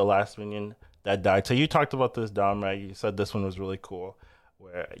copy of the last minion that died. So you talked about this, Dom, right? You said this one was really cool,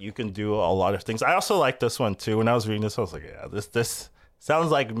 where you can do a lot of things. I also like this one too. When I was reading this, I was like, yeah, this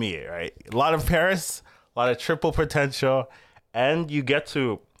sounds like me, right? A lot of Paris, a lot of triple potential, and you get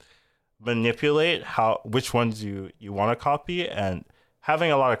to manipulate which ones you want to copy, and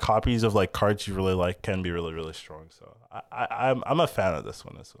having a lot of copies of like cards you really like can be really, really strong. So I'm a fan of this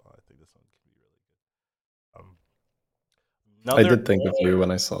one as well. I think this one can be really good. I did think of you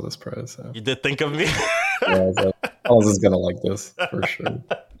when I saw this prize. So. You did think of me? Yeah, I was like, Carlos is gonna like this for sure.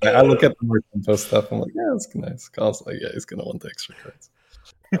 I look at the more tempo stuff. I'm like, yeah, it's nice. Carlos like, yeah, he's gonna want the extra cards.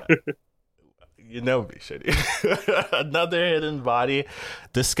 You know me, shitty. Another hidden body.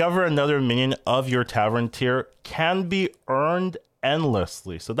 Discover another minion of your tavern tier can be earned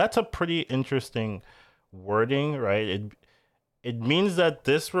endlessly. So that's a pretty interesting wording, right? It means that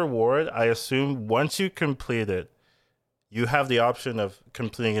this reward, I assume, once you complete it, you have the option of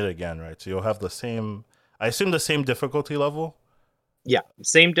completing it again, right? So you'll have the same, I assume the same difficulty level. Yeah,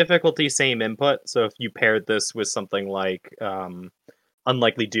 same difficulty, same input. So if you paired this with something like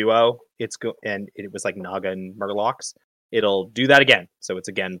Unlikely Duo, and it was like Naga and Murlocs, it'll do that again. So it's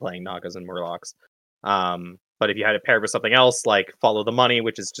again playing Nagas and Murlocs. But if you had it paired with something else like Follow the Money,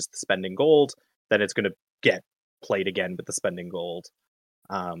 which is just the spending gold, then it's going to get played again with the spending gold.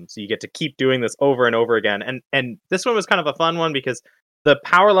 So you get to keep doing this over and over again. And this one was kind of a fun one because the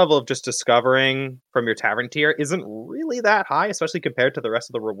power level of just discovering from your tavern tier isn't really that high, especially compared to the rest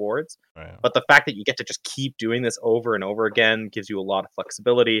of the rewards. Right. But the fact that you get to just keep doing this over and over again gives you a lot of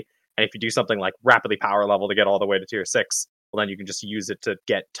flexibility. And if you do something like rapidly power level to get all the way to tier 6, well, then you can just use it to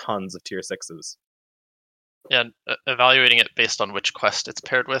get tons of tier 6s. Yeah, evaluating it based on which quest it's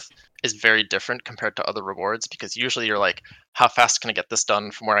paired with is very different compared to other rewards, because usually you're like, how fast can I get this done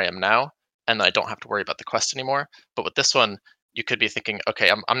from where I am now? And I don't have to worry about the quest anymore. But with this one, you could be thinking, okay,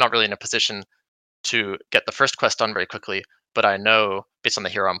 I'm not really in a position to get the first quest done very quickly, but I know based on the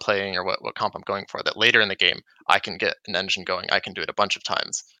hero I'm playing or what comp I'm going for, that later in the game, I can get an engine going. I can do it a bunch of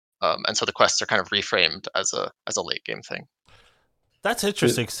times. And so the quests are kind of reframed as a late game thing. That's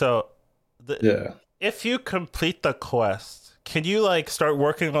interesting. So Yeah. if you complete the quest, can you like start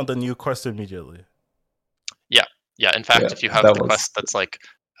working on the new quest immediately? Yeah, in fact, Yeah, if you have that the was- quest that's like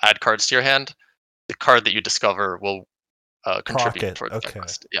add cards to your hand, the card that you discover will contribute it, towards okay. that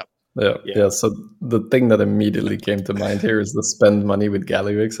quest. Yeah. Yeah. So the thing that immediately came to mind here is the spend money with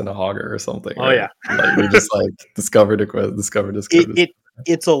Gallywix and a Hogger or something. Oh, right? Like you just like discover the quest, discover this.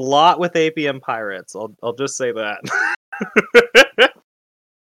 It's a lot with APM Pirates. I'll just say that.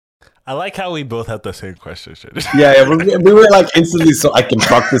 I like how we both have the same question. Yeah, we were like instantly. So I can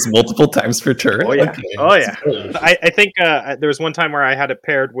proc this multiple times per turn. Oh, yeah. Okay. Oh, yeah. I think there was one time where I had it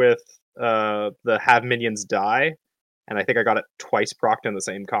paired with the Have Minions Die, and I think I got it twice procced in the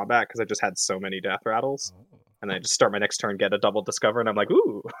same combat because I just had so many death rattles. And I just start my next turn, get a double discover, and I'm like,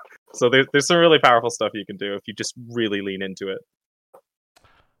 ooh. So there's some really powerful stuff you can do if you just really lean into it.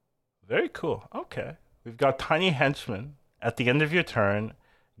 Very cool. Okay. We've got Tiny Henchman. At the end of your turn,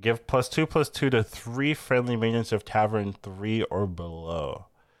 give +2/+2 to 3 friendly minions of Tavern 3 or below.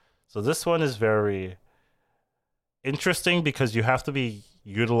 So this one is very interesting because you have to be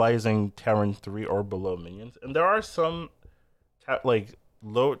utilizing Tavern 3 or below minions. And there are some like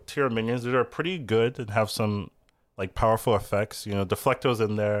low tier minions that are pretty good and have some like powerful effects. You know, Deflecto's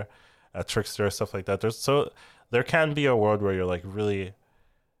in there, Trickster, stuff like that. There can be a world where you're like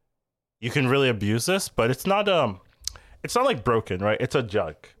you can really abuse this, but it's not like broken, right? It's a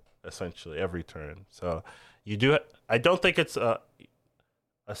jug essentially every turn. So you do. I don't think it's a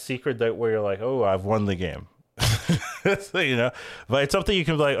secret that where you're like, oh, I've won the game. So, you know, but it's something you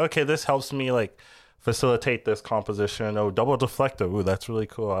can be like, okay, this helps me like facilitate this composition. Oh, double Deflecto. Ooh, that's really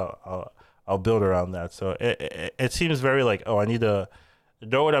cool. I'll build around that. So it seems very like, oh, I need to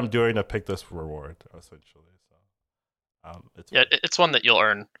know what I'm doing to pick this reward essentially. So it's one that you'll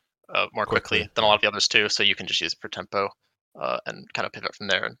earn more quickly than a lot of the others too. So you can just use it for tempo and kind of pivot from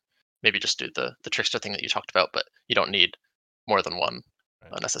there, and maybe just do the Trickster thing that you talked about. But you don't need more than one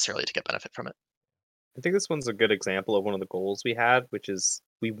necessarily to get benefit from it. I think this one's a good example of one of the goals we had, which is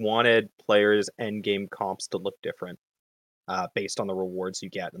we wanted players' endgame comps to look different based on the rewards you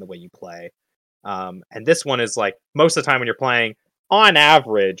get and the way you play. And this one is like, most of the time when you're playing, on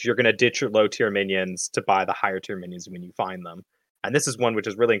average, you're going to ditch your low-tier minions to buy the higher-tier minions when you find them. And this is one which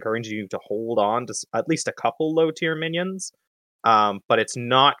is really encouraging you to hold on to at least a couple low-tier minions. But it's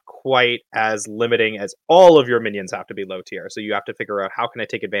not quite as limiting as all of your minions have to be low tier. So you have to figure out, how can I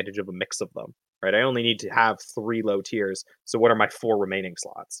take advantage of a mix of them, right? I only need to have 3 low tiers. So what are my 4 remaining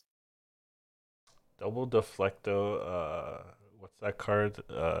slots? Double Deflecto, what's that card?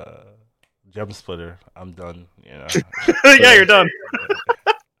 Gem Splitter. I'm done, you know. Yeah, you're done.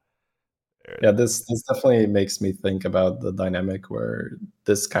 Yeah, this definitely makes me think about the dynamic where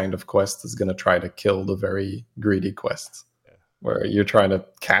this kind of quest is going to try to kill the very greedy quests. Where you're trying to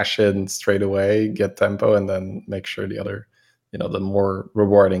cash in straight away, get tempo, and then make sure the other, you know, the more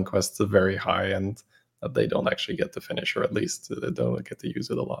rewarding quests are very high and that they don't actually get to finish, or at least they don't get to use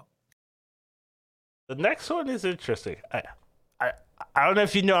it a lot. The next one is interesting. I don't know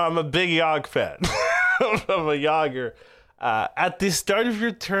if you know, I'm a big Yogg fan. I'm a Yogger. At the start of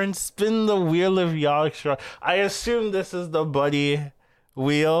your turn, spin the wheel of Yogg. I assume this is the buddy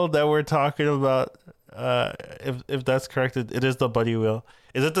wheel that we're talking about. If that's correct, it is the buddy wheel.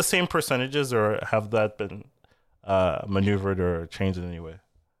 Is it the same percentages, or have that been maneuvered or changed in any way?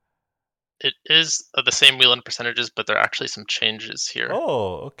 It is the same wheel and percentages, but there are actually some changes here.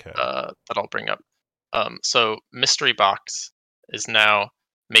 Oh, okay. That I'll bring up. So Mystery Box is now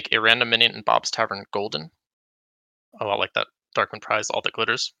make a random minion in Bob's Tavern golden. A lot like that Darkman prize, all that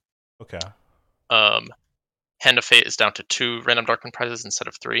glitters. Okay. Hand of Fate is down to 2 random Darkman prizes instead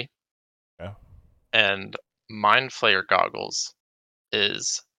of 3. Yeah. And Mind Flayer Goggles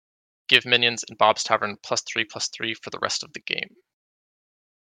is give minions in Bob's Tavern +3/+3 for the rest of the game.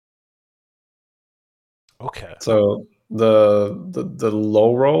 Okay. So the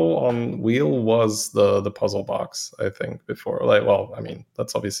low roll on wheel was the puzzle box, I think, before. Like, well, I mean,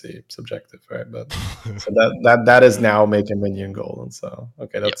 that's obviously subjective, right? But so that is now making minion golden. So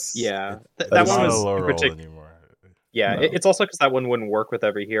okay, that's Yeah, that that is one not was a low in roll partic- anymore. Yeah, No. it's also because that one wouldn't work with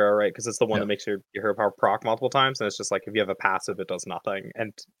every hero, right? Because it's the one Yeah. that makes your hero power proc multiple times, and it's just like if you have a passive, it does nothing.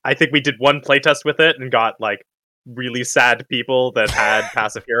 And I think we did one playtest with it and got like really sad people that had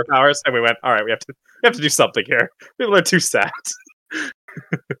passive hero powers, and we went, all right, we have to do something here. People are too sad.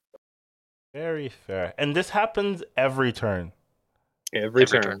 Very fair. And this happens every turn. Every Every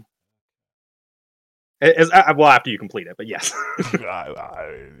turn. turn. Well, after you complete it, but yes.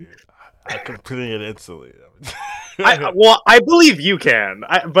 I completed it instantly. I believe you can,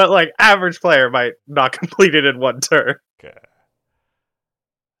 but like average player might not complete it in one turn. Okay.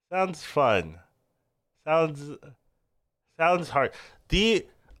 Sounds fun. Sounds hard. The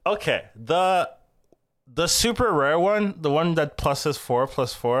super rare one, the one that pluses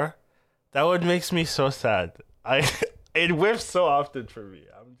 4/4, that one makes me so sad. It whiffs so often for me.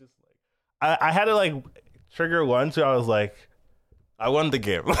 I'm just like, I had to like trigger once where I was like, I won the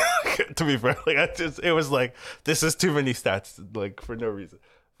game. To be fair, like it was like, this is too many stats, like for no reason.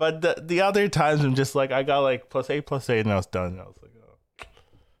 But the other times I'm just like, I got like +8/8 and I was done. I was like, oh,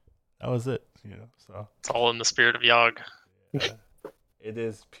 that was it. So It's all in the spirit of Yogg. yeah, it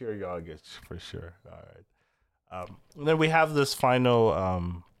is pure Yoggish for sure. All right. And then we have this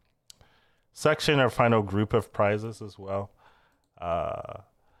final section or final group of prizes as well.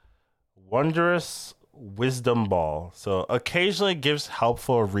 Wondrous Wisdom Ball. So occasionally gives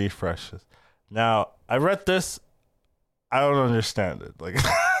helpful refreshes. Now, I read this. I don't understand it. Like,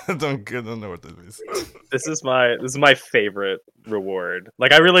 I don't know what this means. This is my favorite reward.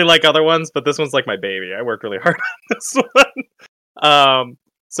 Like I really like other ones, but this one's like my baby. I worked really hard on this one.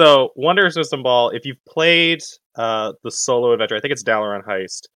 So Wondrous Wisdom Ball. If you've played the solo adventure, I think it's Dalaran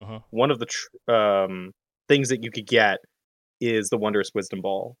Heist. One of the things that you could get is the Wondrous Wisdom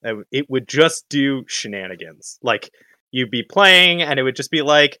Ball. It would just do shenanigans. Like you'd be playing, and it would just be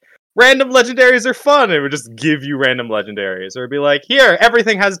like, random legendaries are fun. It would just give you random legendaries, or it'd be like, here,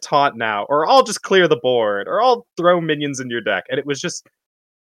 everything has taunt now, or I'll just clear the board, or I'll throw minions in your deck. And it was just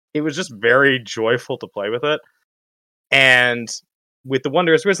very joyful to play with it. And with the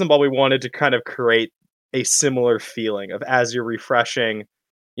Wondrous Wisdom Ball, we wanted to kind of create a similar feeling of as you're refreshing,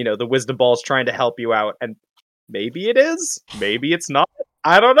 the Wisdom Ball is trying to help you out, and maybe it is, maybe it's not.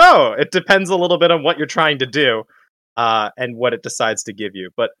 I don't know. It depends a little bit on what you're trying to do, and what it decides to give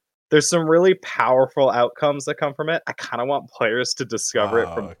you. But there's some really powerful outcomes that come from it. I kind of want players to discover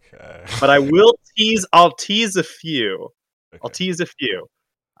it from. Okay. But I'll tease a few. Okay. I'll tease a few.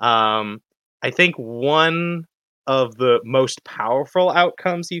 I think one of the most powerful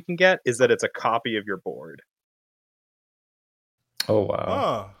outcomes you can get is that it's a copy of your board. Oh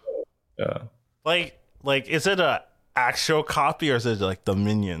wow. Yeah. Like, is it a actual copy or is it like the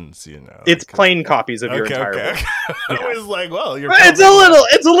minions? It's plain copies of your okay, entire board. I was like, well,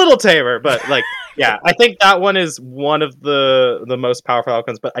 It's a little tamer, but like, yeah, I think that one is one of the most powerful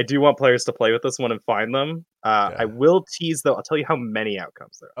outcomes. But I do want players to play with this one and find them. I will tease though. I'll tell you how many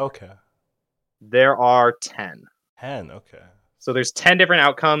outcomes there are. Okay. There are 10. 10. Okay. So there's 10 different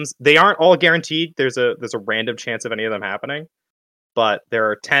outcomes. They aren't all guaranteed. There's a random chance of any of them happening, but there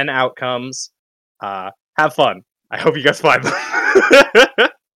are 10 outcomes. Have fun. I hope you guys find them.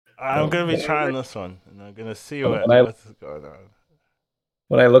 I'm gonna be trying this one, and I'm gonna see what's going on.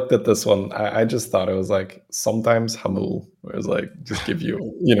 When I looked at this one, I just thought it was like sometimes Hamul, where it's like just give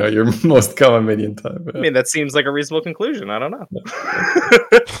you, your most common minion type. I mean, that seems like a reasonable conclusion. I don't know.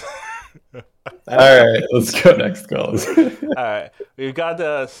 All right, let's go next, guys. All right, we've got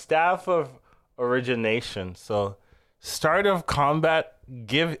the Staff of Origination. So, start of combat.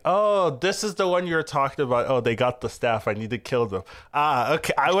 This is the one you were talking about. Oh, they got the staff. I need to kill them.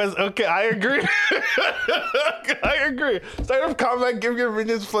 Okay. I agree. I agree. Start of combat. Give your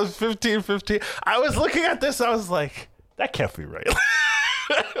minions +15/15. I was looking at this. I was like, that can't be right.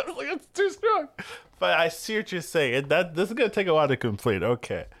 I was like, it's too strong. But I see what you're saying. This is gonna take a while to complete.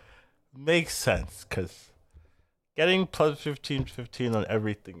 Okay, makes sense because getting +15/15 on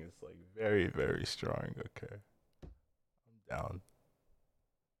everything is like very, very strong. Okay, I'm down.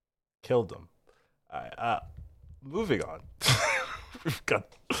 Killed them. Moving on. We've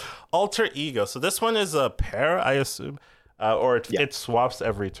got Alter Ego. So this one is a pair, I assume, or it swaps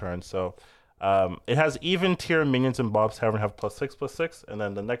every turn. So it has even tier minions in Bob's Tavern have +6/+6, and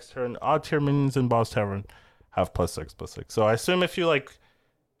then the next turn, odd tier minions in Bob's Tavern have +6/+6. So I assume if you like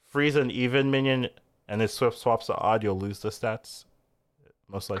freeze an even minion and it swaps to odd, you'll lose the stats.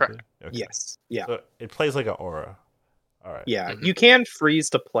 Most likely. Okay. Yes. Yeah. So it plays like an aura. All right. Yeah. You can freeze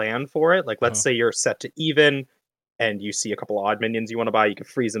to plan for it. Like, let's say you're set to even, and you see a couple of odd minions you want to buy. You can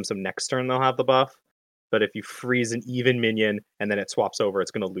freeze them, so next turn they'll have the buff. But if you freeze an even minion and then it swaps over,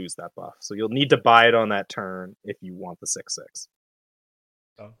 it's going to lose that buff. So you'll need to buy it on that turn if you want the 6/6.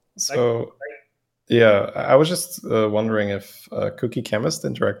 So, yeah, I was just wondering if Cookie Chemist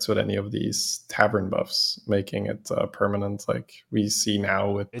interacts with any of these tavern buffs, making it permanent, like we see now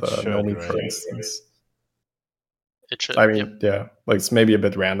with Nomi, for instance. It should. I mean, yeah, like it's maybe a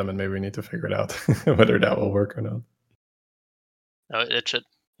bit random, and maybe we need to figure it out whether that will work or not. No, it should.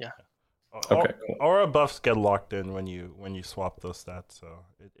 Yeah. Okay. Aura buffs get locked in when you swap those stats, so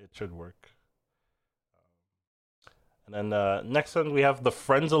it should work. And then next one, we have the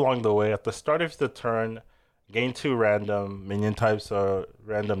Friends Along the Way. At the start of the turn, gain 2 random minion types, so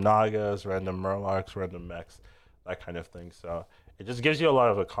random Nagas, random Murlocs, random Mechs, that kind of thing. So it just gives you a lot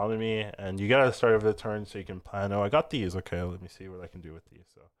of economy, and you get at the start of the turn so you can plan, I got these, okay, let me see what I can do with these.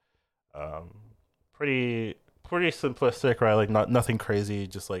 So pretty simplistic, right? Like nothing crazy,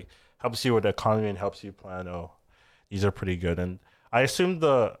 just like helps you with the economy and helps you plan, these are pretty good. And I assume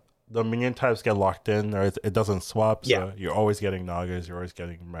the minion types get locked in, or it doesn't swap, so you're always getting Nagas, you're always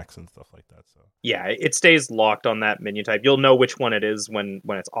getting Mechs and stuff like that. So yeah, it stays locked on that minion type. You'll know which one it is when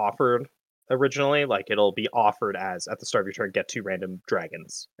it's offered originally. Like, it'll be offered as, at the start of your turn, get 2 random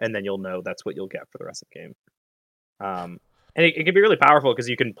dragons, and then you'll know that's what you'll get for the rest of the game. And it can be really powerful because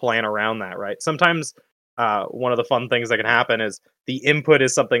you can plan around that, right? Sometimes one of the fun things that can happen is the input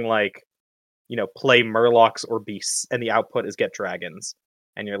is something like, play Murlocs or Beasts, and the output is get dragons.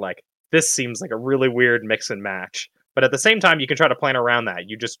 And you're like, this seems like a really weird mix and match. But at the same time, you can try to plan around that.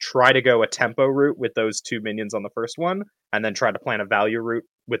 You just try to go a tempo route with those 2 minions on the first one, and then try to plan a value route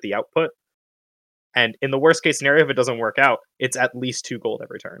with the output. And in the worst case scenario, if it doesn't work out, it's at least 2 gold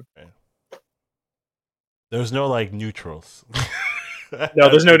every turn. Okay. There's no like neutrals. No,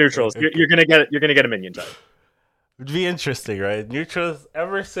 there's no neutrals. You're gonna get a minion type. It'd be interesting, right? Neutrals,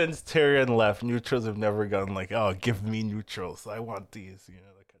 ever since Tyrion left, neutrals have never gone like, give me neutrals. I want these,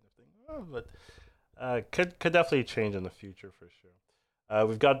 that kind of thing. But could definitely change in the future for sure.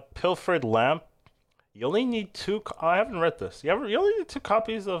 We've got Pilfered Lamp. You only need 2. I haven't read this. You only need 2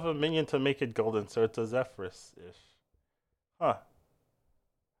 copies of a minion to make it golden, so it's a Zephrys-ish.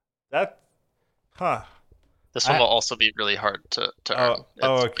 This one will also be really hard to earn.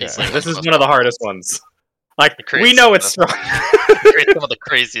 Okay. This is one of the hardest ones. Like, we know it's strong. Create some of the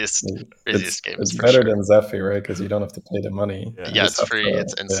craziest games. It's better than Zephy, right? Because you don't have to pay the money. Yeah, it's free.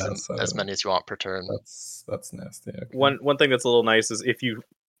 It's instant. As many as you want per turn. That's nasty. Okay. One thing that's a little nice is if you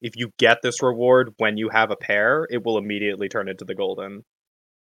get this reward when you have a pair, it will immediately turn into the golden.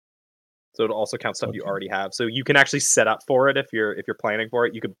 So it'll also count stuff you already have. So you can actually set up for it if you're planning for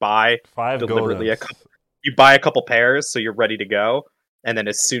it. You could buy 5 deliberately goldens. You buy a couple pairs so you're ready to go, and then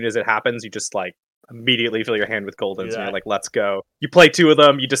as soon as it happens, you just like immediately fill your hand with goldens, and you're like, let's go. You play 2 of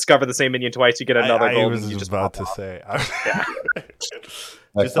them, you discover the same minion twice, you get another golden. I was just about to say.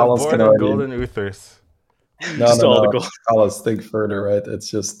 Like, just a board of golden Uthers. No. Let's think further, right? It's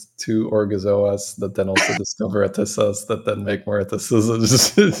just 2 Orgazoas that then also discover Atissas that then make more Atissas.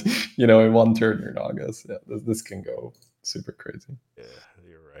 In one turn, your Nagas. Yeah, this can go super crazy. Yeah,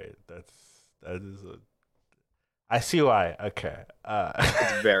 you're right. That is a... I see why. Okay.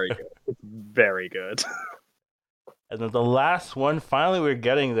 It's very good. It's very good. And then the last one, finally we're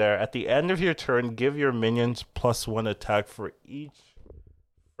getting there. At the end of your turn, give your minions +1 attack for each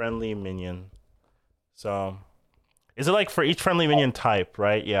friendly minion. So, is it like for each friendly minion type,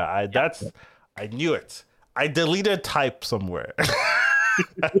 right? Yeah, I knew it. I deleted type somewhere.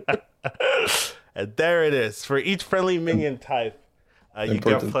 And there it is. For each friendly minion type, you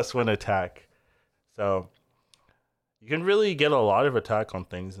get +1 attack. So you can really get a lot of attack on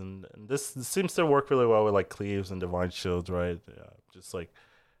things, and this seems to work really well with like Cleaves and Divine Shields, right? Just like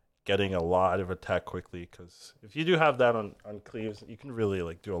getting a lot of attack quickly, because if you do have that on Cleaves, you can really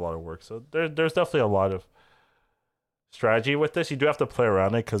like do a lot of work. So there's definitely a lot of strategy with this. You do have to play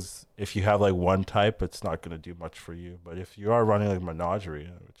around it, because if you have like one type, it's not going to do much for you. But if you are running like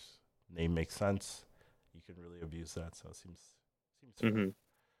Menagerie, which name makes sense, you can really abuse that. So it seems fun.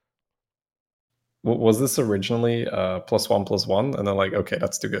 Was this originally +1/+1, and then like, okay,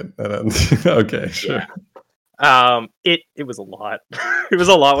 that's too good, and then okay, sure. Yeah. It was a lot. It was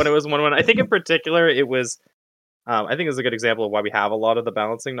a lot when it was 1/1. I think in particular it was. I think it's a good example of why we have a lot of the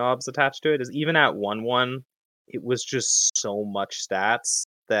balancing knobs attached to it. Is even at 1/1, it was just so much stats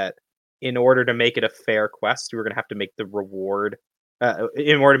that in order to make it a fair quest, we were gonna have to make the reward.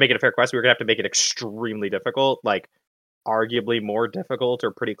 In order to make it a fair quest, we were gonna have to make it extremely difficult, like arguably more difficult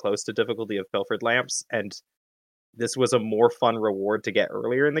or pretty close to difficulty of Pilfered Lamps, and this was a more fun reward to get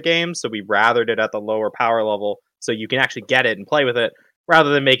earlier in the game, so we rathered it at the lower power level so you can actually get it and play with it,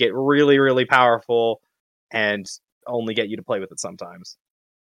 rather than make it really, really powerful and only get you to play with it sometimes.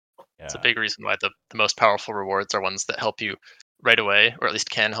 Yeah. It's a big reason why the most powerful rewards are ones that help you right away, or at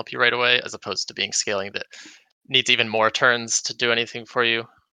least can help you right away, as opposed to being scaling that needs even more turns to do anything for you.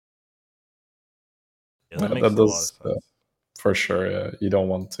 Yeah, that Yeah, makes that a lot of does, sense. for sure. Yeah. You don't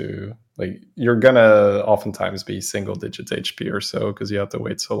want to, like, you're gonna oftentimes be single digit HP or so because you have to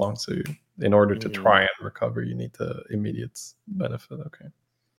wait so long. So in order to Mhm. try and recover, you need the immediate benefit. Okay.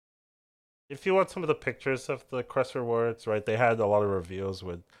 If you want some of the pictures of the quest rewards, right? They had a lot of reveals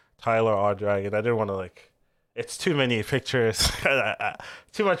with Tyler Odrag, and I didn't want to like. It's too many pictures,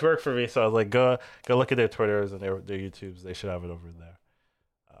 too much work for me. So I was like, go look at their Twitters and their YouTubes. They should have it over there.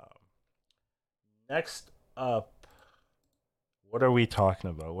 Next up, what are we talking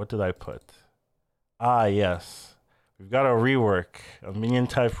about? What did I put? Ah, yes, we've got a rework, a minion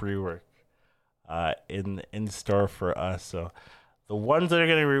type rework, in store for us. So the ones that are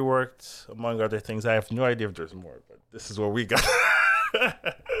getting reworked, among other things, I have no idea if there's more, but this is what we got.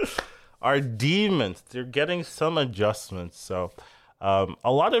 Are demons. They're getting some adjustments. So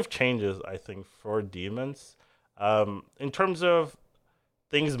a lot of changes, I think, for demons. In terms of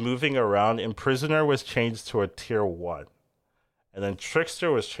things moving around, Imprisoner was changed to a tier 1. And then Trickster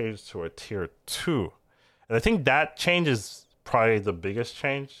was changed to a tier 2. And I think that change is probably the biggest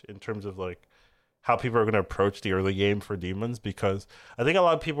change in terms of like how people are going to approach the early game for demons, because I think a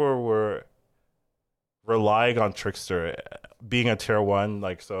lot of people were relying on Trickster being a tier 1.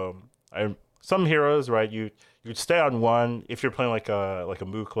 Like, so some heroes, right, you'd stay on 1 if you're playing like a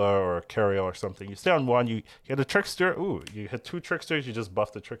Mukla or a Cariel or something. You stay on 1, you hit a Trickster. Ooh, you hit 2 Tricksters, you just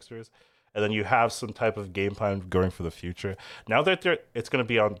buff the Tricksters, and then you have some type of game plan going for the future. Now that it's going to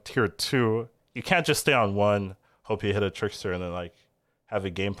be on tier 2, you can't just stay on 1, hope you hit a Trickster, and then like have a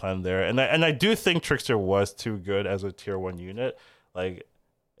game plan there. And I do think Trickster was too good as a tier 1 unit. Like,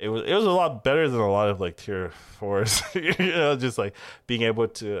 it was a lot better than a lot of like tier 4s. You know, just like being able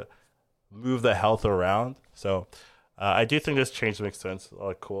to move the health around. So I do think this change makes sense. A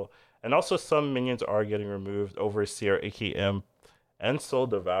lot cool. And also some minions are getting removed. Overseer, Icky Imp, and Soul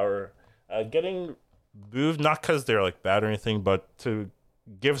Devourer getting moved, not because they're like bad or anything, but to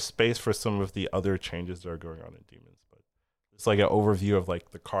give space for some of the other changes that are going on in Demons. But it's like an overview of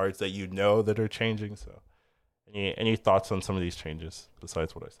like the cards that you know that are changing. So any thoughts on some of these changes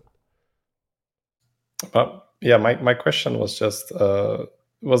besides what I said? Yeah, my question was just,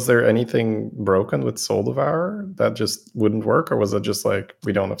 was there anything broken with Soul Devourer that just wouldn't work, or was it just like,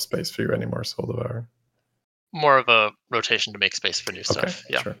 we don't have space for you anymore, Soul Devourer? More of a rotation to make space for new Okay, stuff.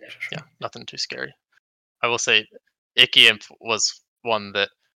 Yeah, sure. yeah, nothing too scary. I will say, Icky Imp was one that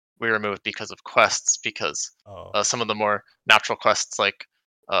we removed because of quests, because some of the more natural quests like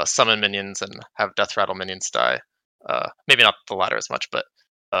summon minions and have Death Rattle minions die. Maybe not the latter as much, but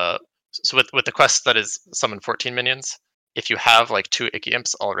so with the quest that is summon 14 minions, if you have like 2 Icky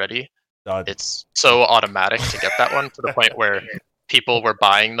Imps already, it's so automatic to get that one, to the point where people were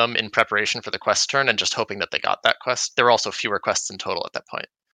buying them in preparation for the quest turn and just hoping that they got that quest. There were also fewer quests in total at that point.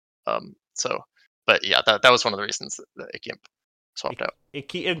 But yeah, that was one of the reasons that Icky Imp swapped out.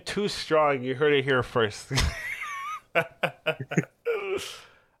 Icky Imp too strong. You heard it here first.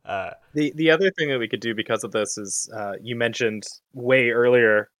 The other thing that we could do because of this is you mentioned way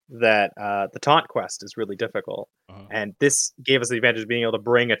earlier that the taunt quest is really difficult, and this gave us the advantage of being able to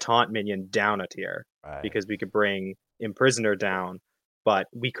bring a taunt minion down a tier, because we could bring Imprisoner down, but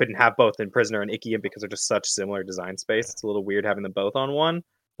we couldn't have both Imprisoner and Icky Imp because they're just such similar design space. It's a little weird having them both on one,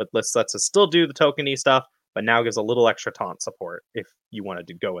 but lets us still do the tokeny stuff, but now gives a little extra taunt support if you wanted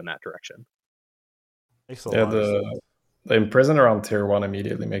to go in that direction. Yeah, the Imprisoner on tier 1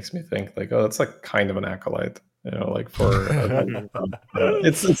 immediately makes me think like, oh, that's like kind of an acolyte, you know, like for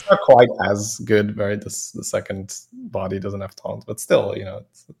it's not quite as good, right? The second body doesn't have taunt, but still, you know,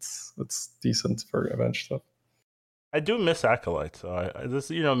 it's decent for revenge stuff. I do miss Acolyte, so I this,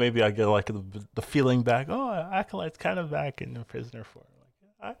 you know, maybe I get like the feeling back. Oh, Acolyte's kind of back in the Prisoner form.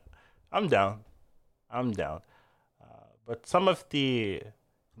 Like, I'm down, but some of the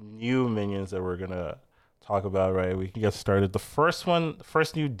new minions that we're gonna talk about, right? We can get started. The first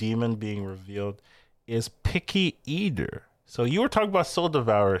new demon being revealed is Picky Eater. So you were talking about Soul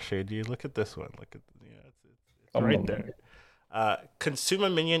Devourer, Shady. Look at this one. Look at it's right there. Consume a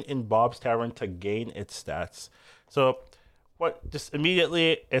minion in Bob's Tavern to gain its stats. So what? Just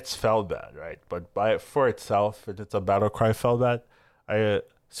immediately, it's Feldbad, right? But by it for itself, it's a battle cry Feldbad. I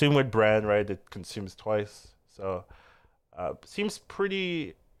assume with Brand, right, it consumes twice. So seems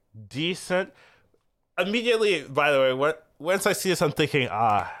pretty decent. Immediately, by the way, once I see this, I'm thinking,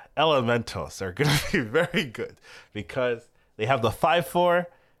 Elementals are going to be very good because they have the 5/4,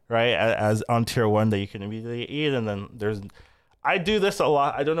 right, as on tier 1 that you can immediately eat. And then I do this a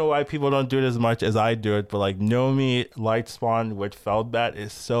lot. I don't know why people don't do it as much as I do it, but like Nomi Lightspawn with Feldbat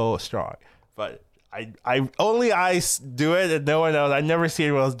is so strong. But I only do it and no one else. I never see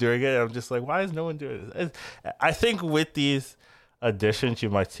anyone else doing it. I'm just like, why is no one doing this? I think with these additions, you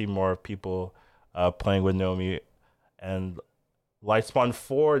might see more people playing with Nomi and Lightspawn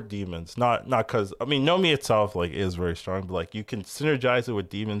for demons. Not because Nomi itself like is very strong, but like you can synergize it with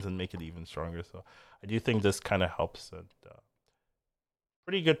demons and make it even stronger. So I do think this kind of helps. And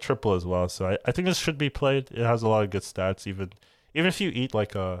pretty good triple as well. So I think this should be played. It has a lot of good stats. Even if you eat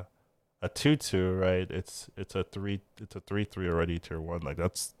like a 2/2, right? It's a 3/3 already tier 1. Like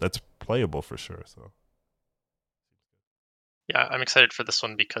that's playable for sure. So yeah, I'm excited for this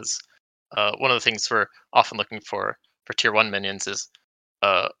one because one of the things we're often looking for tier 1 minions is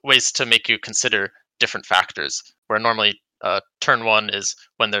ways to make you consider different factors. Where normally turn 1 is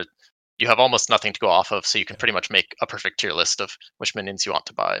when you have almost nothing to go off of, so you can pretty much make a perfect tier list of which minions you want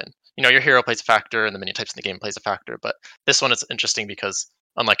to buy. And your hero plays a factor, and the minion types in the game plays a factor. But this one is interesting because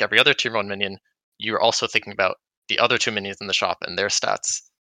unlike every other tier 1 minion, you're also thinking about the other 2 minions in the shop and their stats,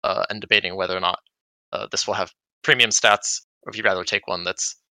 and debating whether or not this will have premium stats, or if you'd rather take one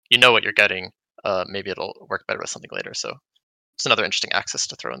that's what you're getting. Maybe it'll work better with something later. So it's another interesting axis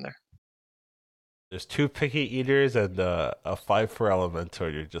to throw in there. There's 2 Picky Eaters and a 5/4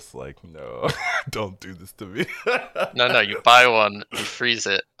 Elemental. You're just like, no, don't do this to me. No, you buy one, you freeze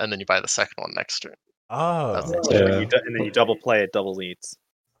it, and then you buy the second one next turn. Oh, and then you double play it, double eats.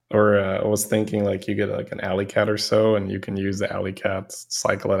 Or I was thinking like you get like an alley cat or so, and you can use the alley cat,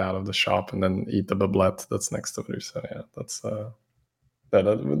 cycle it out of the shop, and then eat the bablette that's next to it. So yeah, that's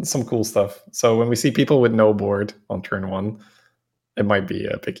some cool stuff. So when we see people with no board on turn 1, it might be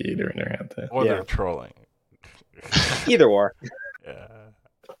a Picky Eater in their hand. Or they're trolling. Either or. Yeah,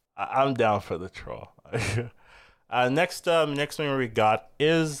 I'm down for the troll. Next one we got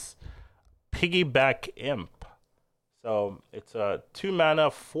is Piggyback Imp. So it's a 2 mana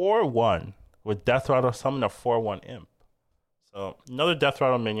 4/1 with Death Rattle, summon a 4/1 Imp. So another Death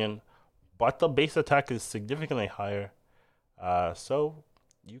Rattle minion, but the base attack is significantly higher. So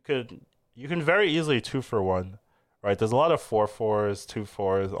you can very easily 2-for-1, right? There's a lot of 4/4s,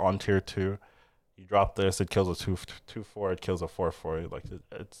 2/4s on tier 2. You drop this, it kills a 2/4, it kills a 4/4. Like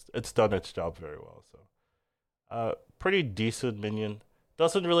it's done its job very well. So pretty decent minion.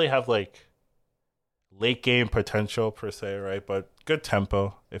 Doesn't really have like late game potential per se, right? But good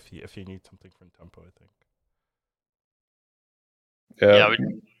tempo if you need something from tempo, I think.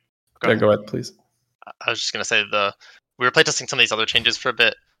 Go ahead, please. I was just gonna say we were playtesting some of these other changes for a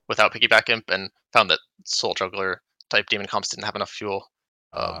bit without Piggyback Imp and found that Soul Juggler type demon comps didn't have enough fuel.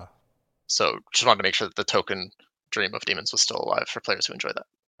 So just wanted to make sure that the token dream of demons was still alive for players who enjoy that.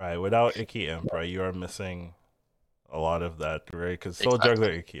 Right, without Icky Imp, right, you are missing a lot of that, right? Because Soul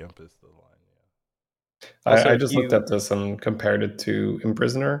Juggler Icky Imp is the line. I just looked at this and compared it to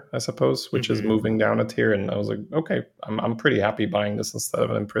Imprisoner, I suppose, which is moving down a tier, and I was like, okay, I'm pretty happy buying this instead of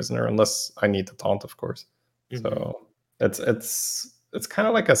an Imprisoner, unless I need to taunt, of course. So it's kind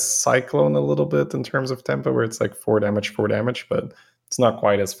of like a Cyclone a little bit in terms of tempo, where it's like 4 damage, but it's not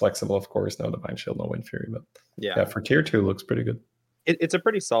quite as flexible, of course. No Divine Shield, no Wind Fury, but yeah, for tier 2, looks pretty good. It's a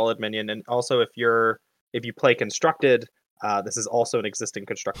pretty solid minion, and also if you play Constructed, this is also an existing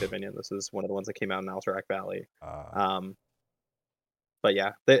Constructed minion. This is one of the ones that came out in Alterac Valley. But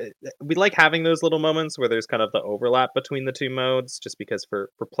yeah, we like having those little moments where there's kind of the overlap between the 2 modes, just because for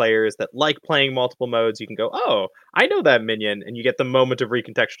players that like playing multiple modes, you can go, oh, I know that minion, and you get the moment of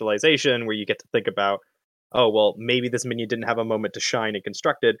recontextualization where you get to think about, oh, well, maybe this minion didn't have a moment to shine in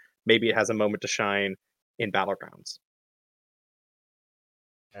Constructed, maybe it has a moment to shine in Battlegrounds.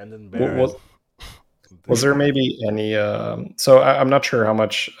 And in Baron. Was there maybe any... so I'm not sure how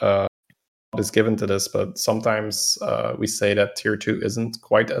much is given to this, but sometimes we say that tier 2 isn't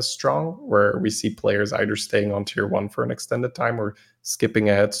quite as strong, where we see players either staying on tier 1 for an extended time or skipping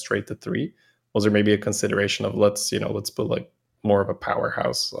ahead straight to 3. Was there maybe a consideration of let's put like more of a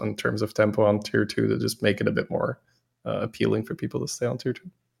powerhouse in terms of tempo on tier 2 to just make it a bit more appealing for people to stay on tier 2.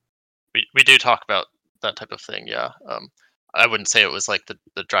 We do talk about that type of thing, yeah. I wouldn't say it was like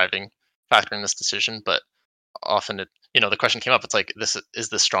the driving factor in this decision, but often the question came up. It's like, is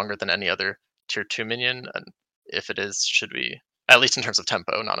this stronger than any other tier 2 minion? And if it is, should we, at least in terms of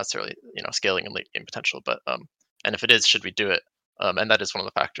tempo, not necessarily scaling and late game potential, but and if it is, should we do it? And that is one of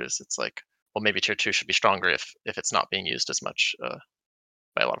the factors. It's like, well, maybe tier 2 should be stronger if it's not being used as much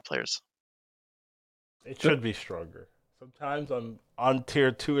by a lot of players. It should be stronger. Sometimes I'm on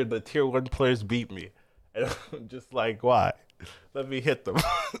tier 2 and the tier 1 players beat me. And I'm just like, why? Let me hit them.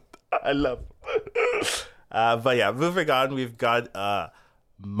 I love them. But yeah, moving on, we've got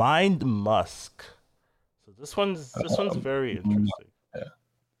Mind Musk. So this one's very interesting. Yeah.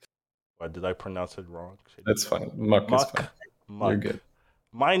 What, did I pronounce it wrong? That's fine. Muck is fine. Muck. You're good.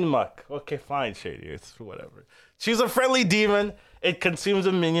 Mind Muck. Okay, fine, Shady. It's whatever. Choose a friendly demon. It consumes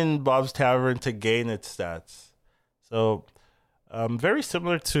a minion in Bob's Tavern to gain its stats. So, very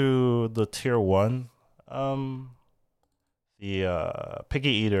similar to the tier 1. The Picky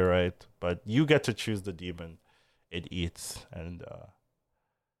Eater, right? But you get to choose the demon it eats. And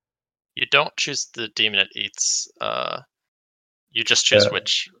you don't choose the demon it eats. You just choose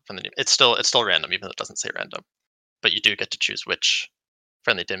which from the demon. It's still random, even though it doesn't say random. But you do get to choose which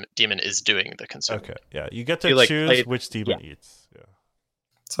friendly demon is doing the consuming. Okay, yeah, you get to choose which demon eats. Yeah.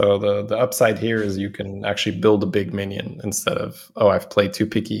 So the upside here is you can actually build a big minion instead of, I've played 2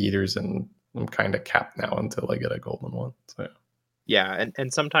 Picky Eaters and I'm kind of capped now until I get a golden one. So yeah,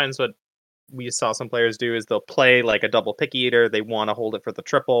 and sometimes what we saw some players do is they'll play like a double Picky Eater. They want to hold it for the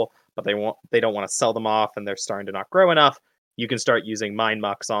triple, but they don't want to sell them off, and they're starting to not grow enough. You can start using Mind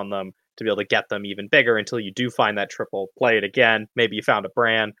Mucks on them to be able to get them even bigger until you do find that triple. Play it again. Maybe you found a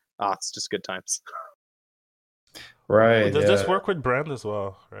brand. It's just good times. Right. Does this work with brand as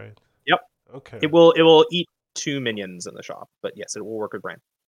well? Right. Yep. Okay. It will eat 2 minions in the shop, but yes, it will work with brand.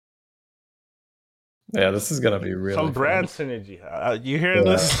 Yeah, this is gonna be really some brand synergy. You hearing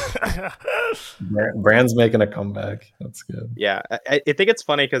this? Brand's making a comeback. That's good. Yeah, I think it's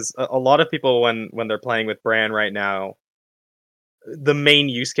funny because a lot of people when they're playing with brand right now, the main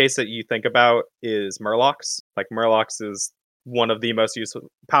use case that you think about is Murlocs. Like Murlocs is one of the most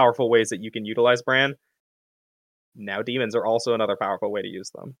powerful ways that you can utilize brand. Now demons are also another powerful way to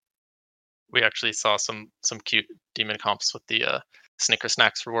use them. We actually saw some cute demon comps with the Snicker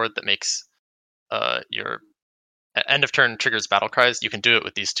Snacks reward that makes your end of turn triggers battle cries. You can do it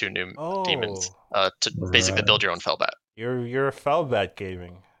with these 2 new demons to basically build your own Felbat. You're Felbat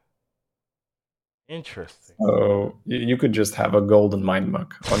gaming. Interesting. So you could just have a golden Mind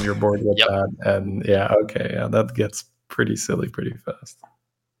Muck on your board with that, and that gets pretty silly pretty fast.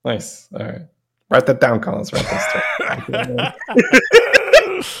 Nice. All right, write that down, Collins. Write that down.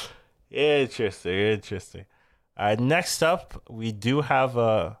 Interesting. Next up, we do have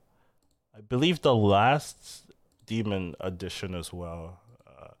I believe the last demon edition as well.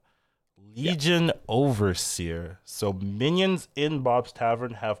 Legion Overseer. So minions in Bob's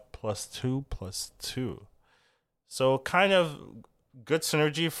Tavern have +2/+2. So kind of good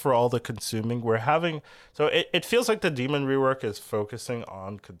synergy for all the consuming. It feels like the demon rework is focusing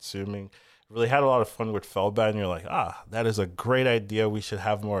on consuming. Really had a lot of fun with Felbat, and you're like, that is a great idea. We should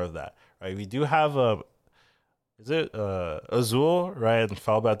have more of that, right? We do have Azul, right, and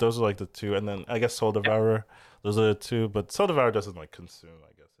Felbat. Those are like the 2, and then I guess Soul Devourer. Those are the 2, but Soul Devourer doesn't like consume.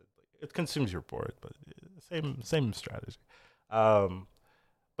 I guess it consumes your board, but same strategy.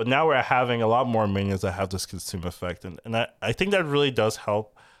 But now we're having a lot more minions that have this consume effect, and I think that really does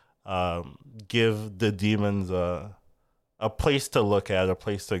help give the demons a place to look at, a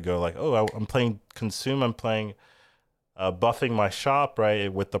place to go. Like, I'm playing consume. I'm playing buffing my shop,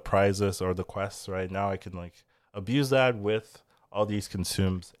 right, with the prizes or the quests. Right now, I can like abuse that with all these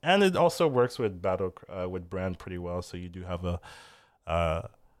consumes, and it also works with with brand pretty well. So you do have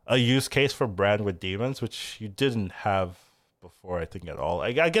a use case for brand with demons, which you didn't have before, I think, at all.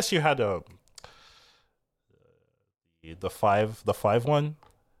 I guess you had the five one,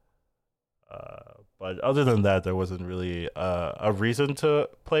 but other than that, there wasn't really a reason to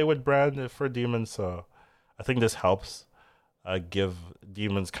play with brand for demons. So I think this helps give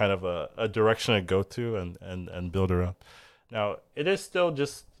demons kind of a direction to go to and build around. Now, it is still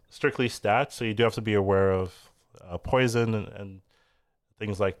just strictly stats, so you do have to be aware of poison and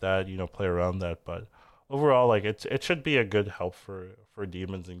things like that, play around that. But overall, like it should be a good help for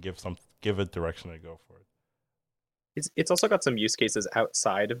demons and give it direction to go for it. It's also got some use cases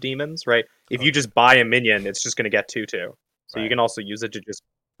outside of demons, right? If you just buy a minion, it's just going to get 2/2. So you can also use it to just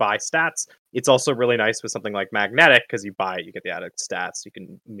buy stats. It's also really nice with something like Magnetic because you buy it, you get the added stats. You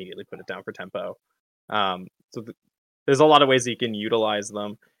can immediately put it down for tempo. There's a lot of ways that you can utilize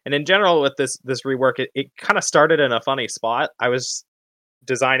them. And in general, with this rework, it kind of started in a funny spot. I was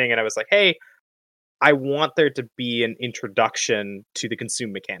designing and I was like, hey, I want there to be an introduction to the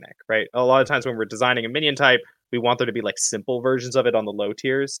consume mechanic, right? A lot of times when we're designing a minion type, we want there to be like simple versions of it on the low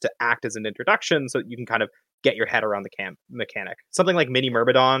tiers to act as an introduction so that you can kind of get your head around the mechanic. Something like Mini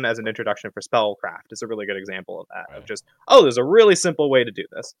Myrmidon as an introduction for Spellcraft is a really good example of that. Right. Of just, there's a really simple way to do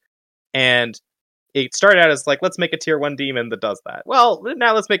this. And it started out as like, let's make a tier 1 demon that does that. Well,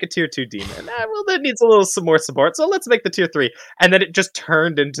 now let's make a tier 2 demon. Well, that needs some more support, so let's make the tier 3. And then it just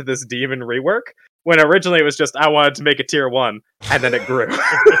turned into this demon rework, when originally it was just, I wanted to make a tier 1, and then it grew.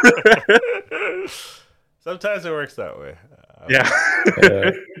 Sometimes it works that way. Yeah.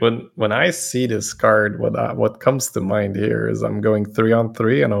 When I see this card, what comes to mind here is I'm going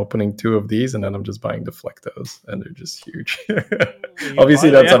 3-on-3 and opening 2 of these, and then I'm just buying Deflectos, and they're just huge.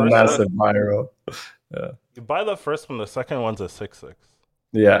 Obviously, that's a massive buy roll. Yeah. You buy the first one, the second one's a 6/6.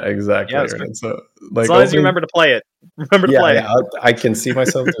 Yeah, exactly. Yeah, right. So, like, as long as you remember to play it. I can see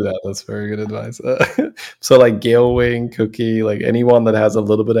myself do that. That's very good advice. So, like Gale Wing, Cookie, like anyone that has a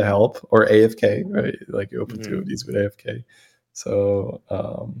little bit of help, or AFK, right? Like you open 2 of these with AFK. So,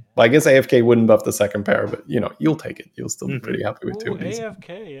 I guess AFK wouldn't buff the second pair, but you'll take it. You'll still be pretty happy with 2 of these.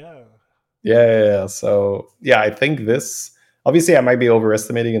 AFK, yeah. Yeah. So, I think this. Obviously, I might be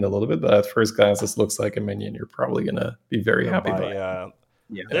overestimating it a little bit, but at first glance, this looks like a minion you're probably gonna be very happy with.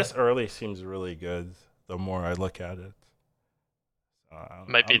 Yeah. This early seems really good. The more I look at it,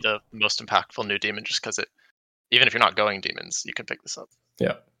 might be the most impactful new demon, just because even if you're not going demons, you can pick this up.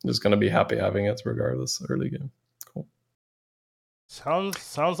 Yeah, just gonna be happy having it regardless. Early game, cool.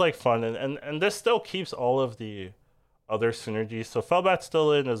 Sounds like fun, and this still keeps all of the other synergies. So Felbat's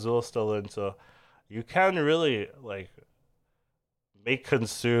still in, Azul's still in, so you can really like make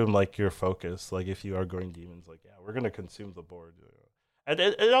consume like your focus. Like if you are going demons, like we're gonna consume the board. And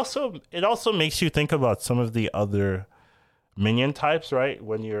it also makes you think about some of the other minion types, right?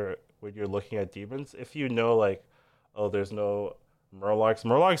 When you're looking at demons, if like, there's no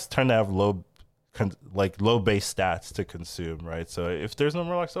Murlocs tend to have low base stats to consume, right? So if there's no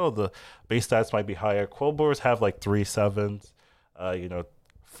Murlocs, the base stats might be higher. Quillboars have like 3/7s,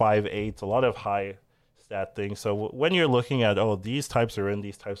 5/8s, a lot of high stat things. So when you're looking at these types are in,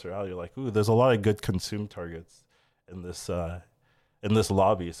 these types are out, you're like, there's a lot of good consume targets in this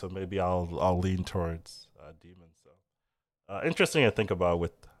lobby, so maybe I'll lean towards demons. So interesting to think about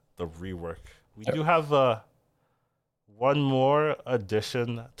with the rework. We do have one more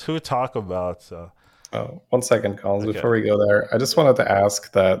addition to talk about. So. 1 second, Collins. Okay. Before we go there, I just wanted to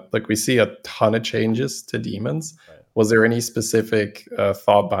ask that, like, we see a ton of changes to demons. Right. Was there any specific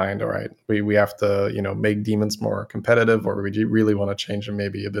thought behind? All right, we have to make demons more competitive, or would you really want to change them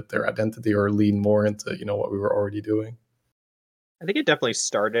maybe a bit their identity, or lean more into what we were already doing? I think it definitely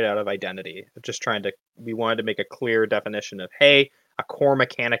started out of identity, just we wanted to make a clear definition of, hey, a core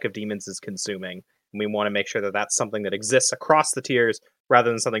mechanic of demons is consuming, and we want to make sure that that's something that exists across the tiers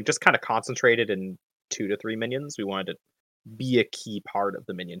rather than something just kind of concentrated in 2 to 3 minions. We wanted to be a key part of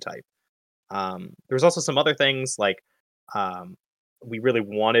the minion type. There was also some other things like we really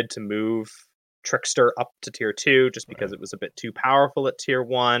wanted to move Trickster up to tier 2 just because it was a bit too powerful at tier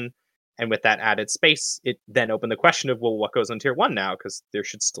 1. And with that added space, it then opened the question of, what goes on tier 1 now? Because there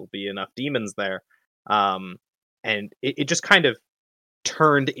should still be enough demons there. And it just kind of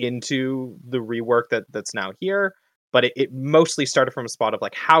turned into the rework that's now here. But it mostly started from a spot of,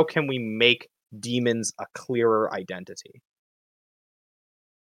 like, how can we make demons a clearer identity?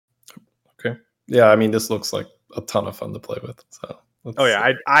 Okay. Yeah, I mean, this looks like a ton of fun to play with. So.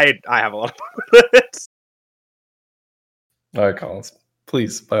 I have a lot of fun with it. All right, Collins.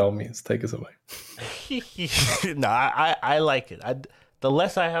 Please, by all means, take us away. No, I like it. The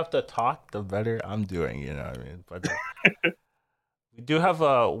less I have to talk, the better I'm doing. You know what I mean? But we do have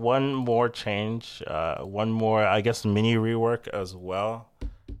one more change, one more, I guess, mini rework as well.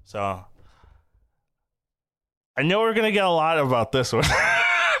 So I know we're gonna get a lot about this one,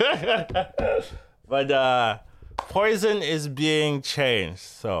 but poison is being changed.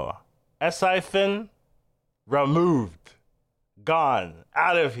 So S-Siphon removed. Gone,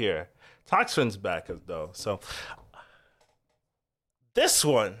 out of here. Toxfin's back though. So this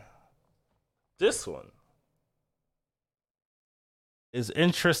one is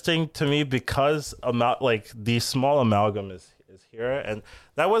interesting to me because the small amalgam is here, and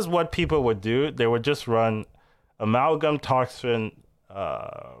that was what people would do. They would just run amalgam, Toxfin,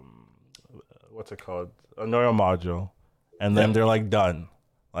 what's it called, a neural module, and then they're like done.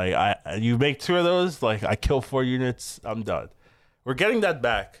 Like you make 2 of those, like I kill 4 units, I'm done. We're getting that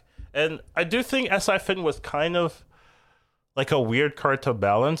back, and I do think SI Finn was kind of like a weird card to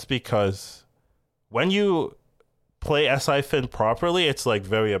balance because when you play SI Finn properly, it's like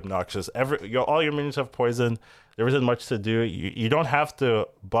very obnoxious. All your minions have poison. There isn't much to do. You don't have to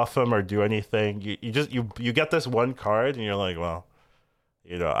buff them or do anything. You just get this one card and you're like, well,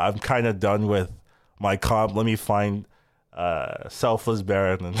 I'm kind of done with my comp. Let me find Selfless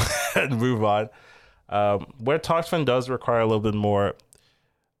Baron and, and move on. Where Toxfin does require a little bit more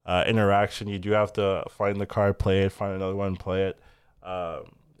interaction, you do have to find the card, play it, find another one, play it.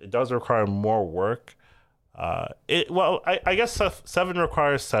 It does require more work. I guess 7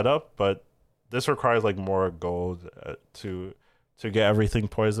 requires setup, but this requires like more gold to get everything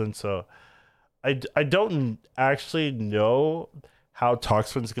poisoned. So I don't actually know how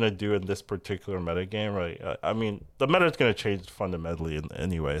Toxfin's gonna do in this particular metagame, right? I mean, the meta is gonna change fundamentally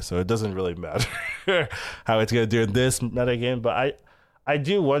anyway, so it doesn't really matter how it's gonna do in this metagame. But I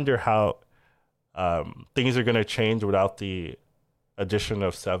do wonder how things are gonna change without the addition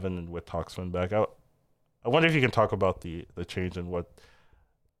of 7 with Toxfin back. I wonder if you can talk about the change and what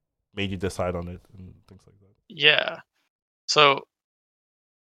made you decide on it and things like that. Yeah. So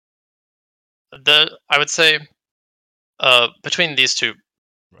I would say between these two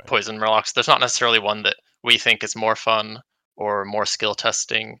poison Murlocs, there's not necessarily one that we think is more fun or more skill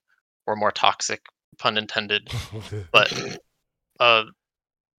testing or more toxic, pun intended. But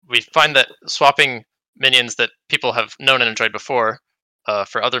we find that swapping minions that people have known and enjoyed before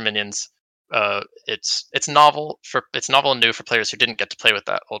for other minions, it's novel and new for players who didn't get to play with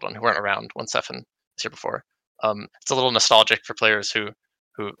that old one, who weren't around when Sefin was here before. It's a little nostalgic for players who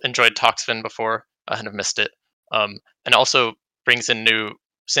enjoyed Toxfin before and have missed it. And also brings in new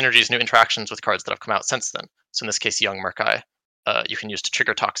synergies, new interactions with cards that have come out since then. So in this case, Young Murkai, you can use to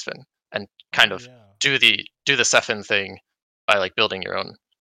trigger Toxfin and kind of do the Sefin thing by like building your own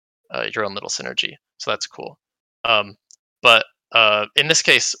little synergy. So that's cool. But in this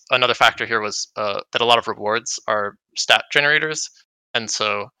case, another factor here was that a lot of rewards are stat generators, and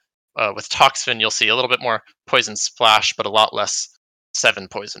so with Toxfin, you'll see a little bit more poison splash, but a lot less 7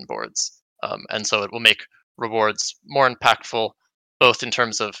 poison boards, and so it will make rewards more impactful, both in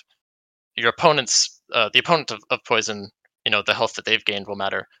terms of your opponent's the opponent of poison, the health that they've gained will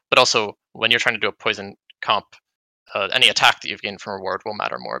matter, but also when you're trying to do a poison comp, any attack that you've gained from reward will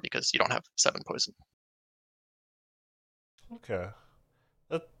matter more because you don't have 7 poison. Okay,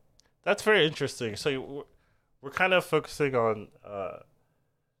 that's very interesting. So we're kind of focusing on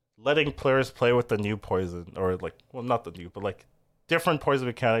letting players play with the new poison, or like, well, not the new, but like different poison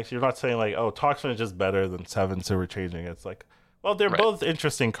mechanics. You're not saying like, oh, Toxfin is just better than 7, so we're changing it. It's like, well, they're both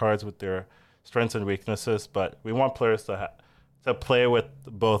interesting cards with their strengths and weaknesses, but we want players to play with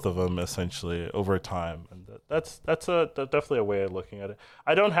both of them essentially over time, and that's definitely a way of looking at it.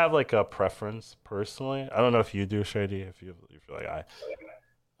 I don't have like a preference personally. I don't know if you do, Shady. If you feel like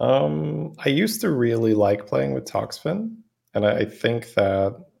I used to really like playing with Toxfin, and I think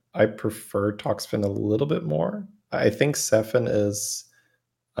that I prefer Toxfin a little bit more. I think Sefin is.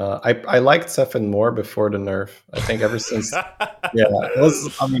 I liked Sefin more before the nerf. I think ever since, it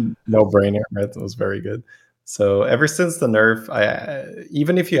was, no brainer, right? It was very good. So ever since the nerf,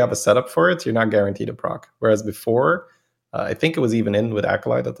 even if you have a setup for it, you're not guaranteed a proc. Whereas before, I think it was even in with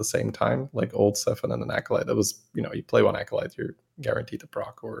Acolyte at the same time, like old Sefin and an Acolyte. That was, you play one Acolyte, you're guaranteed a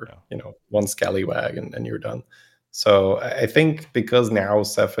proc, or one Scallywag, and you're done. So I think because now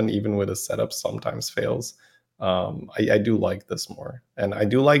Sefin, even with a setup, sometimes fails. I do like this more, and I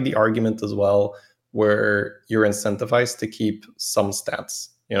do like the argument as well, where you're incentivized to keep some stats.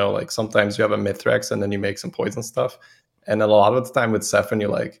 Like sometimes you have a Mithrax and then you make some poison stuff, and a lot of the time with Sefin, you're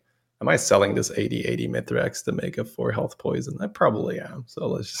like, am I selling this 80/80 Mithrax to make a 4 health poison? I probably am. So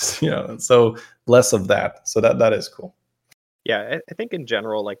let's just, so less of that. So that is cool. Yeah, I think in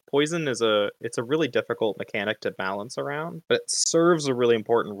general, like poison it's a really difficult mechanic to balance around, but it serves a really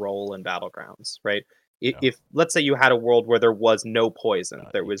important role in Battlegrounds, right? If let's say you had a world where there was no poison,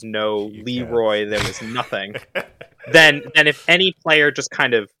 there was no Leroy, there was nothing, then if any player just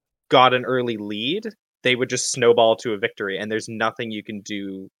kind of got an early lead, they would just snowball to a victory, and there's nothing you can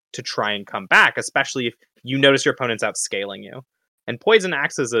do to try and come back, especially if you notice your opponent's outscaling you. And poison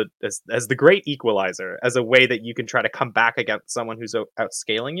acts as the great equalizer, as a way that you can try to come back against someone who's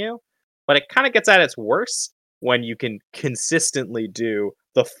outscaling you. But it kind of gets at its worst when you can consistently do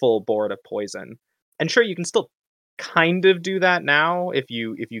the full board of poison. And sure, you can still kind of do that now if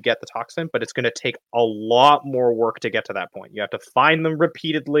you get the Toxfin, but it's going to take a lot more work to get to that point. You have to find them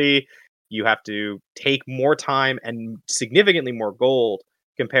repeatedly. You have to take more time and significantly more gold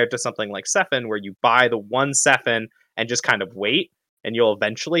compared to something like Sephin, where you buy the one Sephin and just kind of wait, and you'll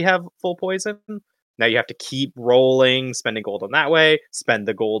eventually have full poison. Now you have to keep rolling, spending gold on that way, spend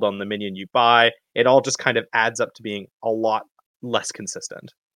the gold on the minion you buy. It all just kind of adds up to being a lot less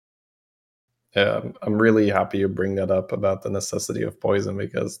consistent. Yeah, I'm really happy you bring that up about the necessity of poison,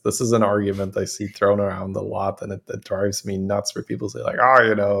 because this is an argument I see thrown around a lot, and it drives me nuts where people say like,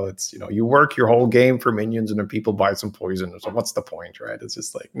 oh, it's, you work your whole game for minions and then people buy some poison. So what's the point, right? It's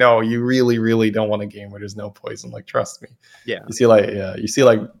just like, no, you really, really don't want a game where there's no poison. Like, trust me. Yeah. You see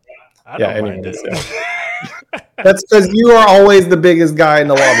like, I don't mind anyways, it. yeah. That's because you are always the biggest guy in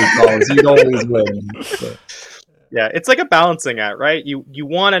the lobby, Collins. You always win. So. Yeah, it's like a balancing act, right? You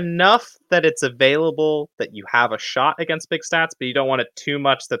want enough that it's available that you have a shot against big stats, but you don't want it too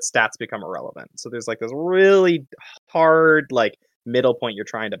much that stats become irrelevant. So there's like this really hard like middle point you're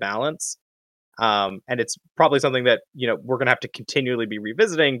trying to balance. And it's probably something that, we're going to have to continually be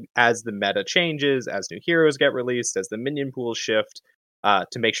revisiting as the meta changes, as new heroes get released, as the minion pools shift,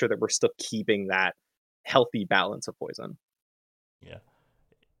 to make sure that we're still keeping that healthy balance of poison. Yeah.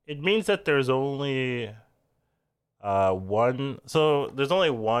 It means that there's only there's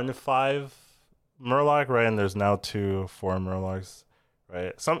only 1 5 Murloc, right? And there's now 2 4 Murlocs,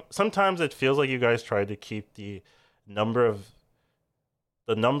 right? Sometimes it feels like you guys try to keep the number of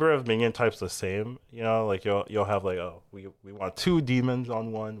minion types the same. Like you'll have like, oh, we want 2 demons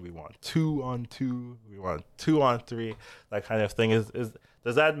on 1, we want 2 on 2, we want 2 on 3, that kind of thing.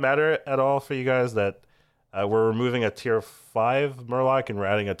 Does that matter at all for you guys that we're removing a tier 5 Murloc and we're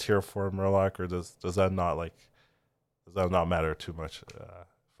adding a tier 4 Murloc, or does that not matter too much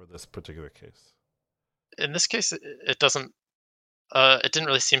for this particular case? In this case, it doesn't. It didn't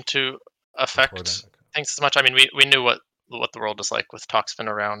really seem to affect things as much. I mean, we knew what the world is like with Toxfin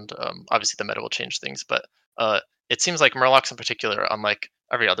around. Obviously, the meta will change things, but it seems like Murlocs in particular, unlike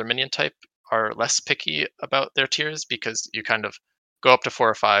every other minion type, are less picky about their tiers, because you kind of go up to 4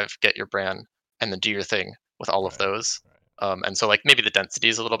 or 5, get your Bran, and then do your thing with all of those. Right. And so, like, maybe the density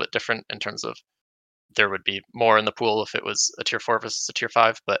is a little bit different in terms of there would be more in the pool if it was a tier 4 versus a tier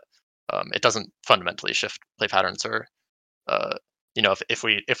 5, but it doesn't fundamentally shift play patterns. Or if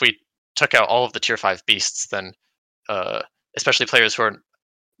we took out all of the tier 5 beasts, then especially players who are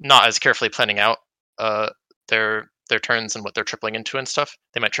not as carefully planning out their turns and what they're tripling into and stuff,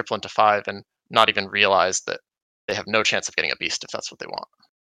 they might triple into 5 and not even realize that they have no chance of getting a beast if that's what they want.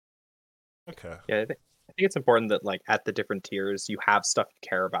 Okay. Yeah, I think it's important that, like, at the different tiers, you have stuff you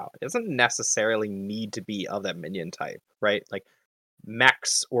care about. It doesn't necessarily need to be of that minion type, right? Like,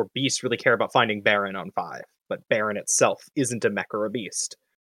 mechs or beasts really care about finding Baron on 5, but Baron itself isn't a mech or a beast.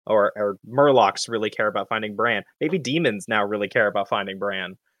 Or Murlocs really care about finding Bran. Maybe demons now really care about finding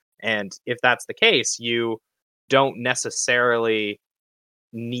Bran. And if that's the case, you don't necessarily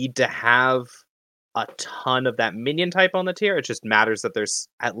need to have a ton of that minion type on the tier. It just matters that there's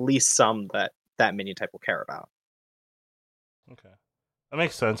at least some that minion type will care about. Okay, that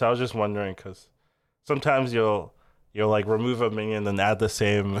makes sense. I was just wondering because sometimes you'll like remove a minion and add the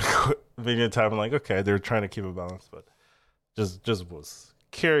same minion type. I'm like, okay, they're trying to keep a balance, but just was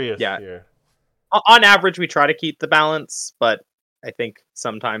curious here. On average, we try to keep the balance, but I think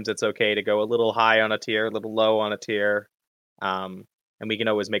sometimes it's okay to go a little high on a tier, a little low on a tier, and we can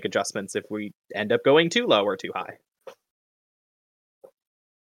always make adjustments if we end up going too low or too high.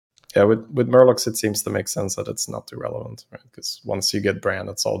 Yeah, with Murlocs, it seems to make sense that it's not too relevant, right? Because once you get Bran,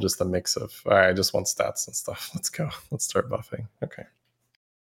 it's all just a mix of, all right, I just want stats and stuff. Let's go. Let's start buffing. Okay.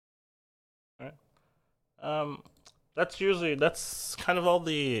 All right. That's kind of all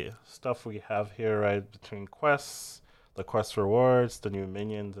the stuff we have here, right? Between quests, the quest rewards, the new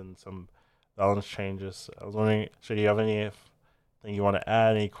minions, and some balance changes. I was wondering, should you have anything you want to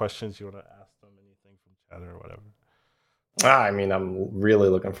add? Any questions you want to ask them? Anything from chat or whatever? I mean, I'm really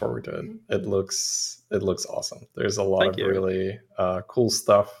looking forward to it. It looks awesome. There's a lot really cool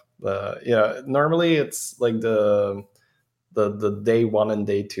stuff. Normally it's like the day 1 and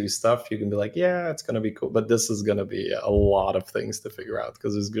day 2 stuff. You can be like, yeah, it's gonna be cool, but this is gonna be a lot of things to figure out,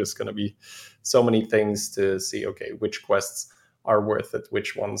 because there's just gonna be so many things to see. Okay, which quests are worth it?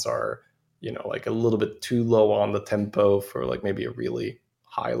 Which ones are like a little bit too low on the tempo for like maybe a really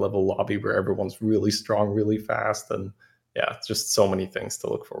high level lobby where everyone's really strong, really fast, and yeah, it's just so many things to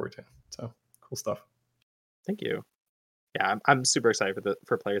look forward to. So cool stuff. Thank you. Yeah, I'm super excited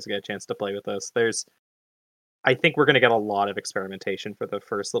for players to get a chance to play with this. I think we're going to get a lot of experimentation for the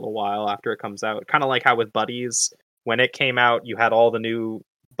first little while after it comes out. Kind of like how with Buddies, when it came out, you had all the new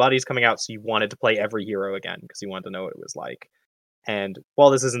Buddies coming out, so you wanted to play every hero again because you wanted to know what it was like. And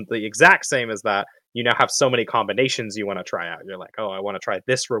while this isn't the exact same as that, you now have so many combinations you want to try out. You're like, oh, I want to try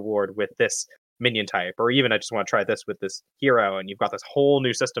this reward with this minion type, or even I just want to try this with this hero, and you've got this whole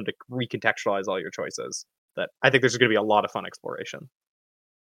new system to recontextualize all your choices. That I think there's going to be a lot of fun exploration.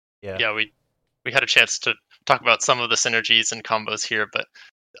 Yeah, we had a chance to talk about some of the synergies and combos here, but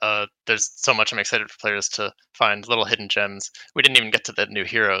there's so much I'm excited for players to find little hidden gems. We didn't even get to the new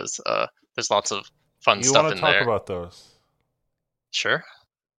heroes. There's lots of fun stuff in there. You want to talk about those? Sure.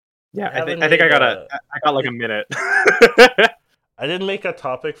 Yeah, I think I got like a minute. I didn't make a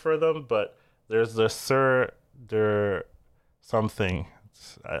topic for them, but there's the Sire something.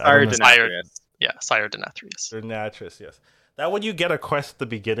 Sire Denathrius. Yeah, Sire Denathrius. Denathrius, yes. That when you get a quest at the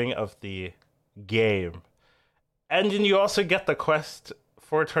beginning of the game, and then you also get the quest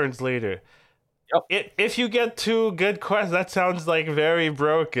 4 turns later. Yep. If you get 2 good quests, that sounds like very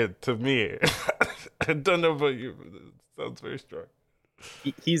broken to me. I don't know about you, but it sounds very strong.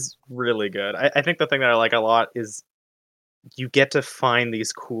 He's really good. I think the thing that I like a lot is you get to find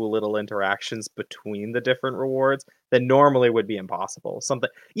these cool little interactions between the different rewards that normally would be impossible.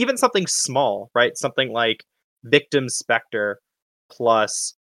 Even something small, right? Something like Victim Spectre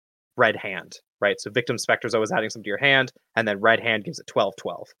plus Red Hand, right? So Victim Spectre is always adding something to your hand, and then Red Hand gives it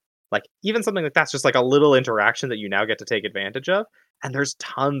 12/12. Like, even something like that's just like a little interaction that you now get to take advantage of, and there's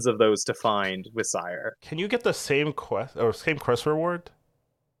tons of those to find with Sire. Can you get the same quest or same quest reward?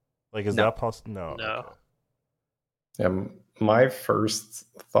 Like, is that possible? No. Okay. Yeah, my first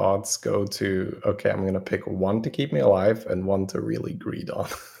thoughts go to, okay, I'm going to pick one to keep me alive and one to really greed on.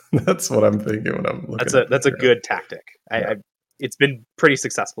 That's what I'm thinking when I'm looking. That's a good tactic. Yeah. It's been pretty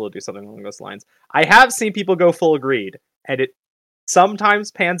successful to do something along those lines. I have seen people go full greed, and it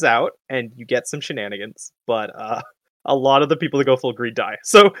sometimes pans out, and you get some shenanigans, but a lot of the people that go full greed die.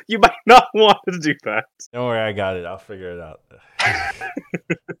 So you might not want to do that. Don't worry, I got it. I'll figure it out.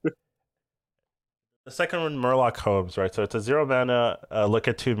 The second one, Murloc Holmes, right? So it's a 0 mana, look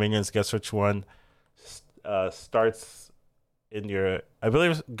at 2 minions, guess which one starts in your... I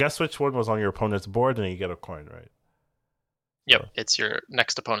believe, guess which one was on your opponent's board, and then you get a coin, right? Yep, it's your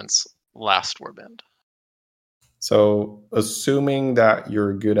next opponent's last warband. So, assuming that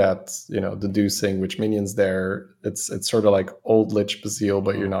you're good at, deducing which minion's there, it's sort of like old Lich Basile,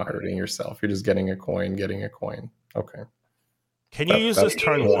 but you're not hurting yourself. You're just getting a coin. Okay. Can you use this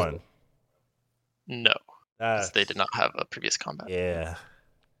turn 1? No, because they did not have a previous combat. Yeah.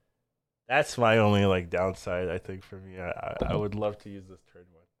 That's my only downside, I think, for me. I would love to use this turn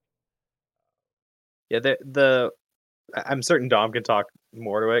 1. Yeah, I'm certain Dom can talk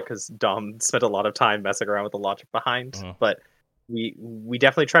more to it because Dom spent a lot of time messing around with the logic behind. Mm-hmm. But we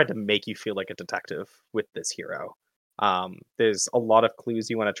definitely tried to make you feel like a detective with this hero. There's a lot of clues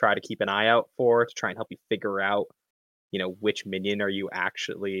you want to try to keep an eye out for to try and help you figure out, which minion are you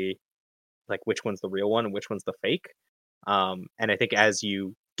actually, which one's the real one and which one's the fake. And I think as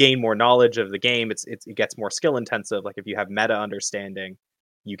you gain more knowledge of the game, it gets more skill intensive. Like if you have meta understanding,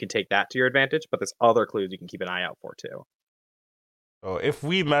 you can take that to your advantage, but there's other clues you can keep an eye out for too. Oh, if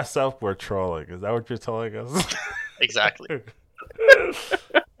we mess up, we're trolling. Is that what you're telling us? Exactly.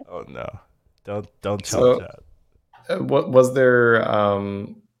 Oh no! Don't tell that. What was there?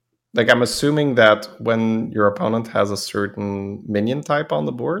 I'm assuming that when your opponent has a certain minion type on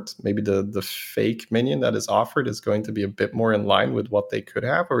the board, maybe the fake minion that is offered is going to be a bit more in line with what they could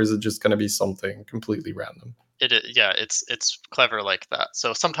have, or is it just going to be something completely random? It's clever like that.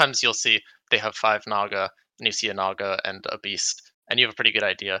 So sometimes you'll see they have 5 Naga, and you see a Naga and a Beast, and you have a pretty good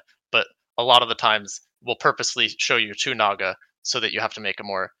idea. But a lot of the times, we'll purposely show you 2 Naga so that you have to make a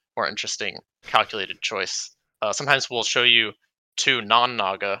more interesting, calculated choice. Sometimes we'll show you 2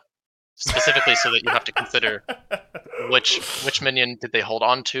 non-Naga, specifically so that you have to consider which minion did they hold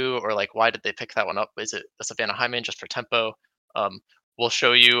on to, or why did they pick that one up? Is it a Savannah Highmane just for tempo? We'll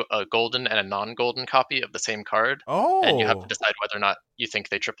show you a golden and a non-golden copy of the same card, and you have to decide whether or not you think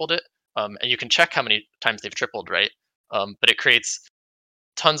they tripled it. And you can check how many times they've tripled, right? But it creates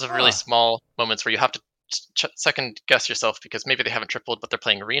tons of really small moments where you have to second guess yourself because maybe they haven't tripled, but they're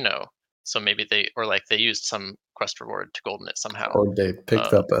playing Reno. So maybe they used some quest reward to golden it somehow. Or they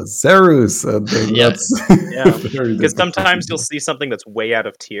picked up a Zerus. Because sometimes you'll see something that's way out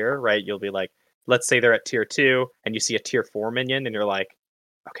of tier, right? You'll be like, let's say they're at tier 2 and you see a tier 4 minion and you're like,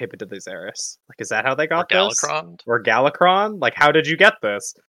 okay, but did they Zerus? Is that how they got this? Or Galakron? How did you get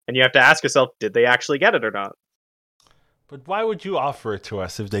this? And you have to ask yourself, did they actually get it or not? But why would you offer it to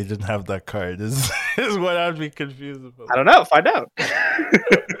us if they didn't have that card? Is what I'd be confused about. I don't know. Find out.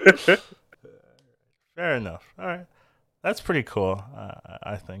 Fair enough. All right. That's pretty cool,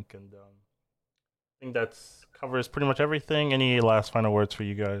 I think. And I think that covers pretty much everything. Any last final words for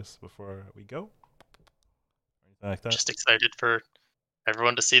you guys before we go? Like that. Just excited for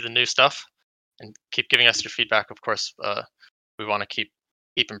everyone to see the new stuff and keep giving us your feedback. Of course, we want to keep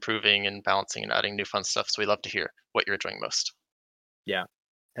improving and balancing and adding new fun stuff. So we love to hear what you're enjoying most.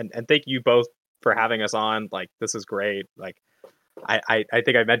 And thank you both for having us on. Like, this is great. Like, I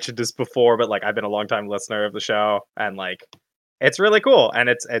think I mentioned this before, but like I've been a long time listener of the show, and like it's really cool. And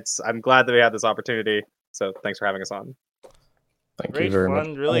it's I'm glad that we had this opportunity. So thanks for having us on. Thank Great you very fun.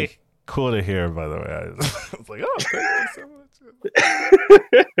 much. Really cool to hear, by the way. I was like, oh, thank you so much.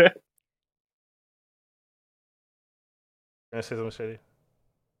 Can I say something, Shady?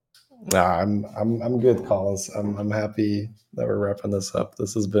 Nah, I'm good, Collins. I'm happy that we're wrapping this up.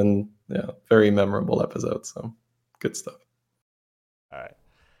 This has been very memorable episode. So good stuff. All right.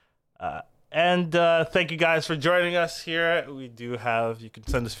 And thank you guys for joining us here. We do have, you can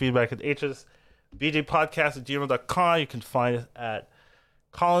send us feedback at hsbjpodcast@gmail.com. You can find us at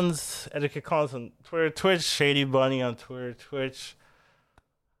Collins, Etiquette Collins on Twitter, Twitch, Shady Bunny on Twitter, Twitch,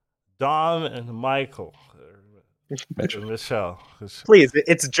 Dom and Michael. Michelle. Please,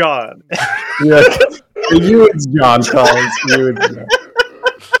 it's John. Yeah, for you it's John, Collins. For you it's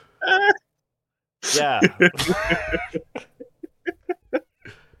John. Yeah.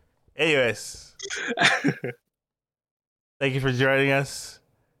 Anyways, thank you for joining us,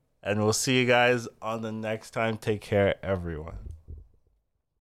 and we'll see you guys on the next time. Take care, everyone.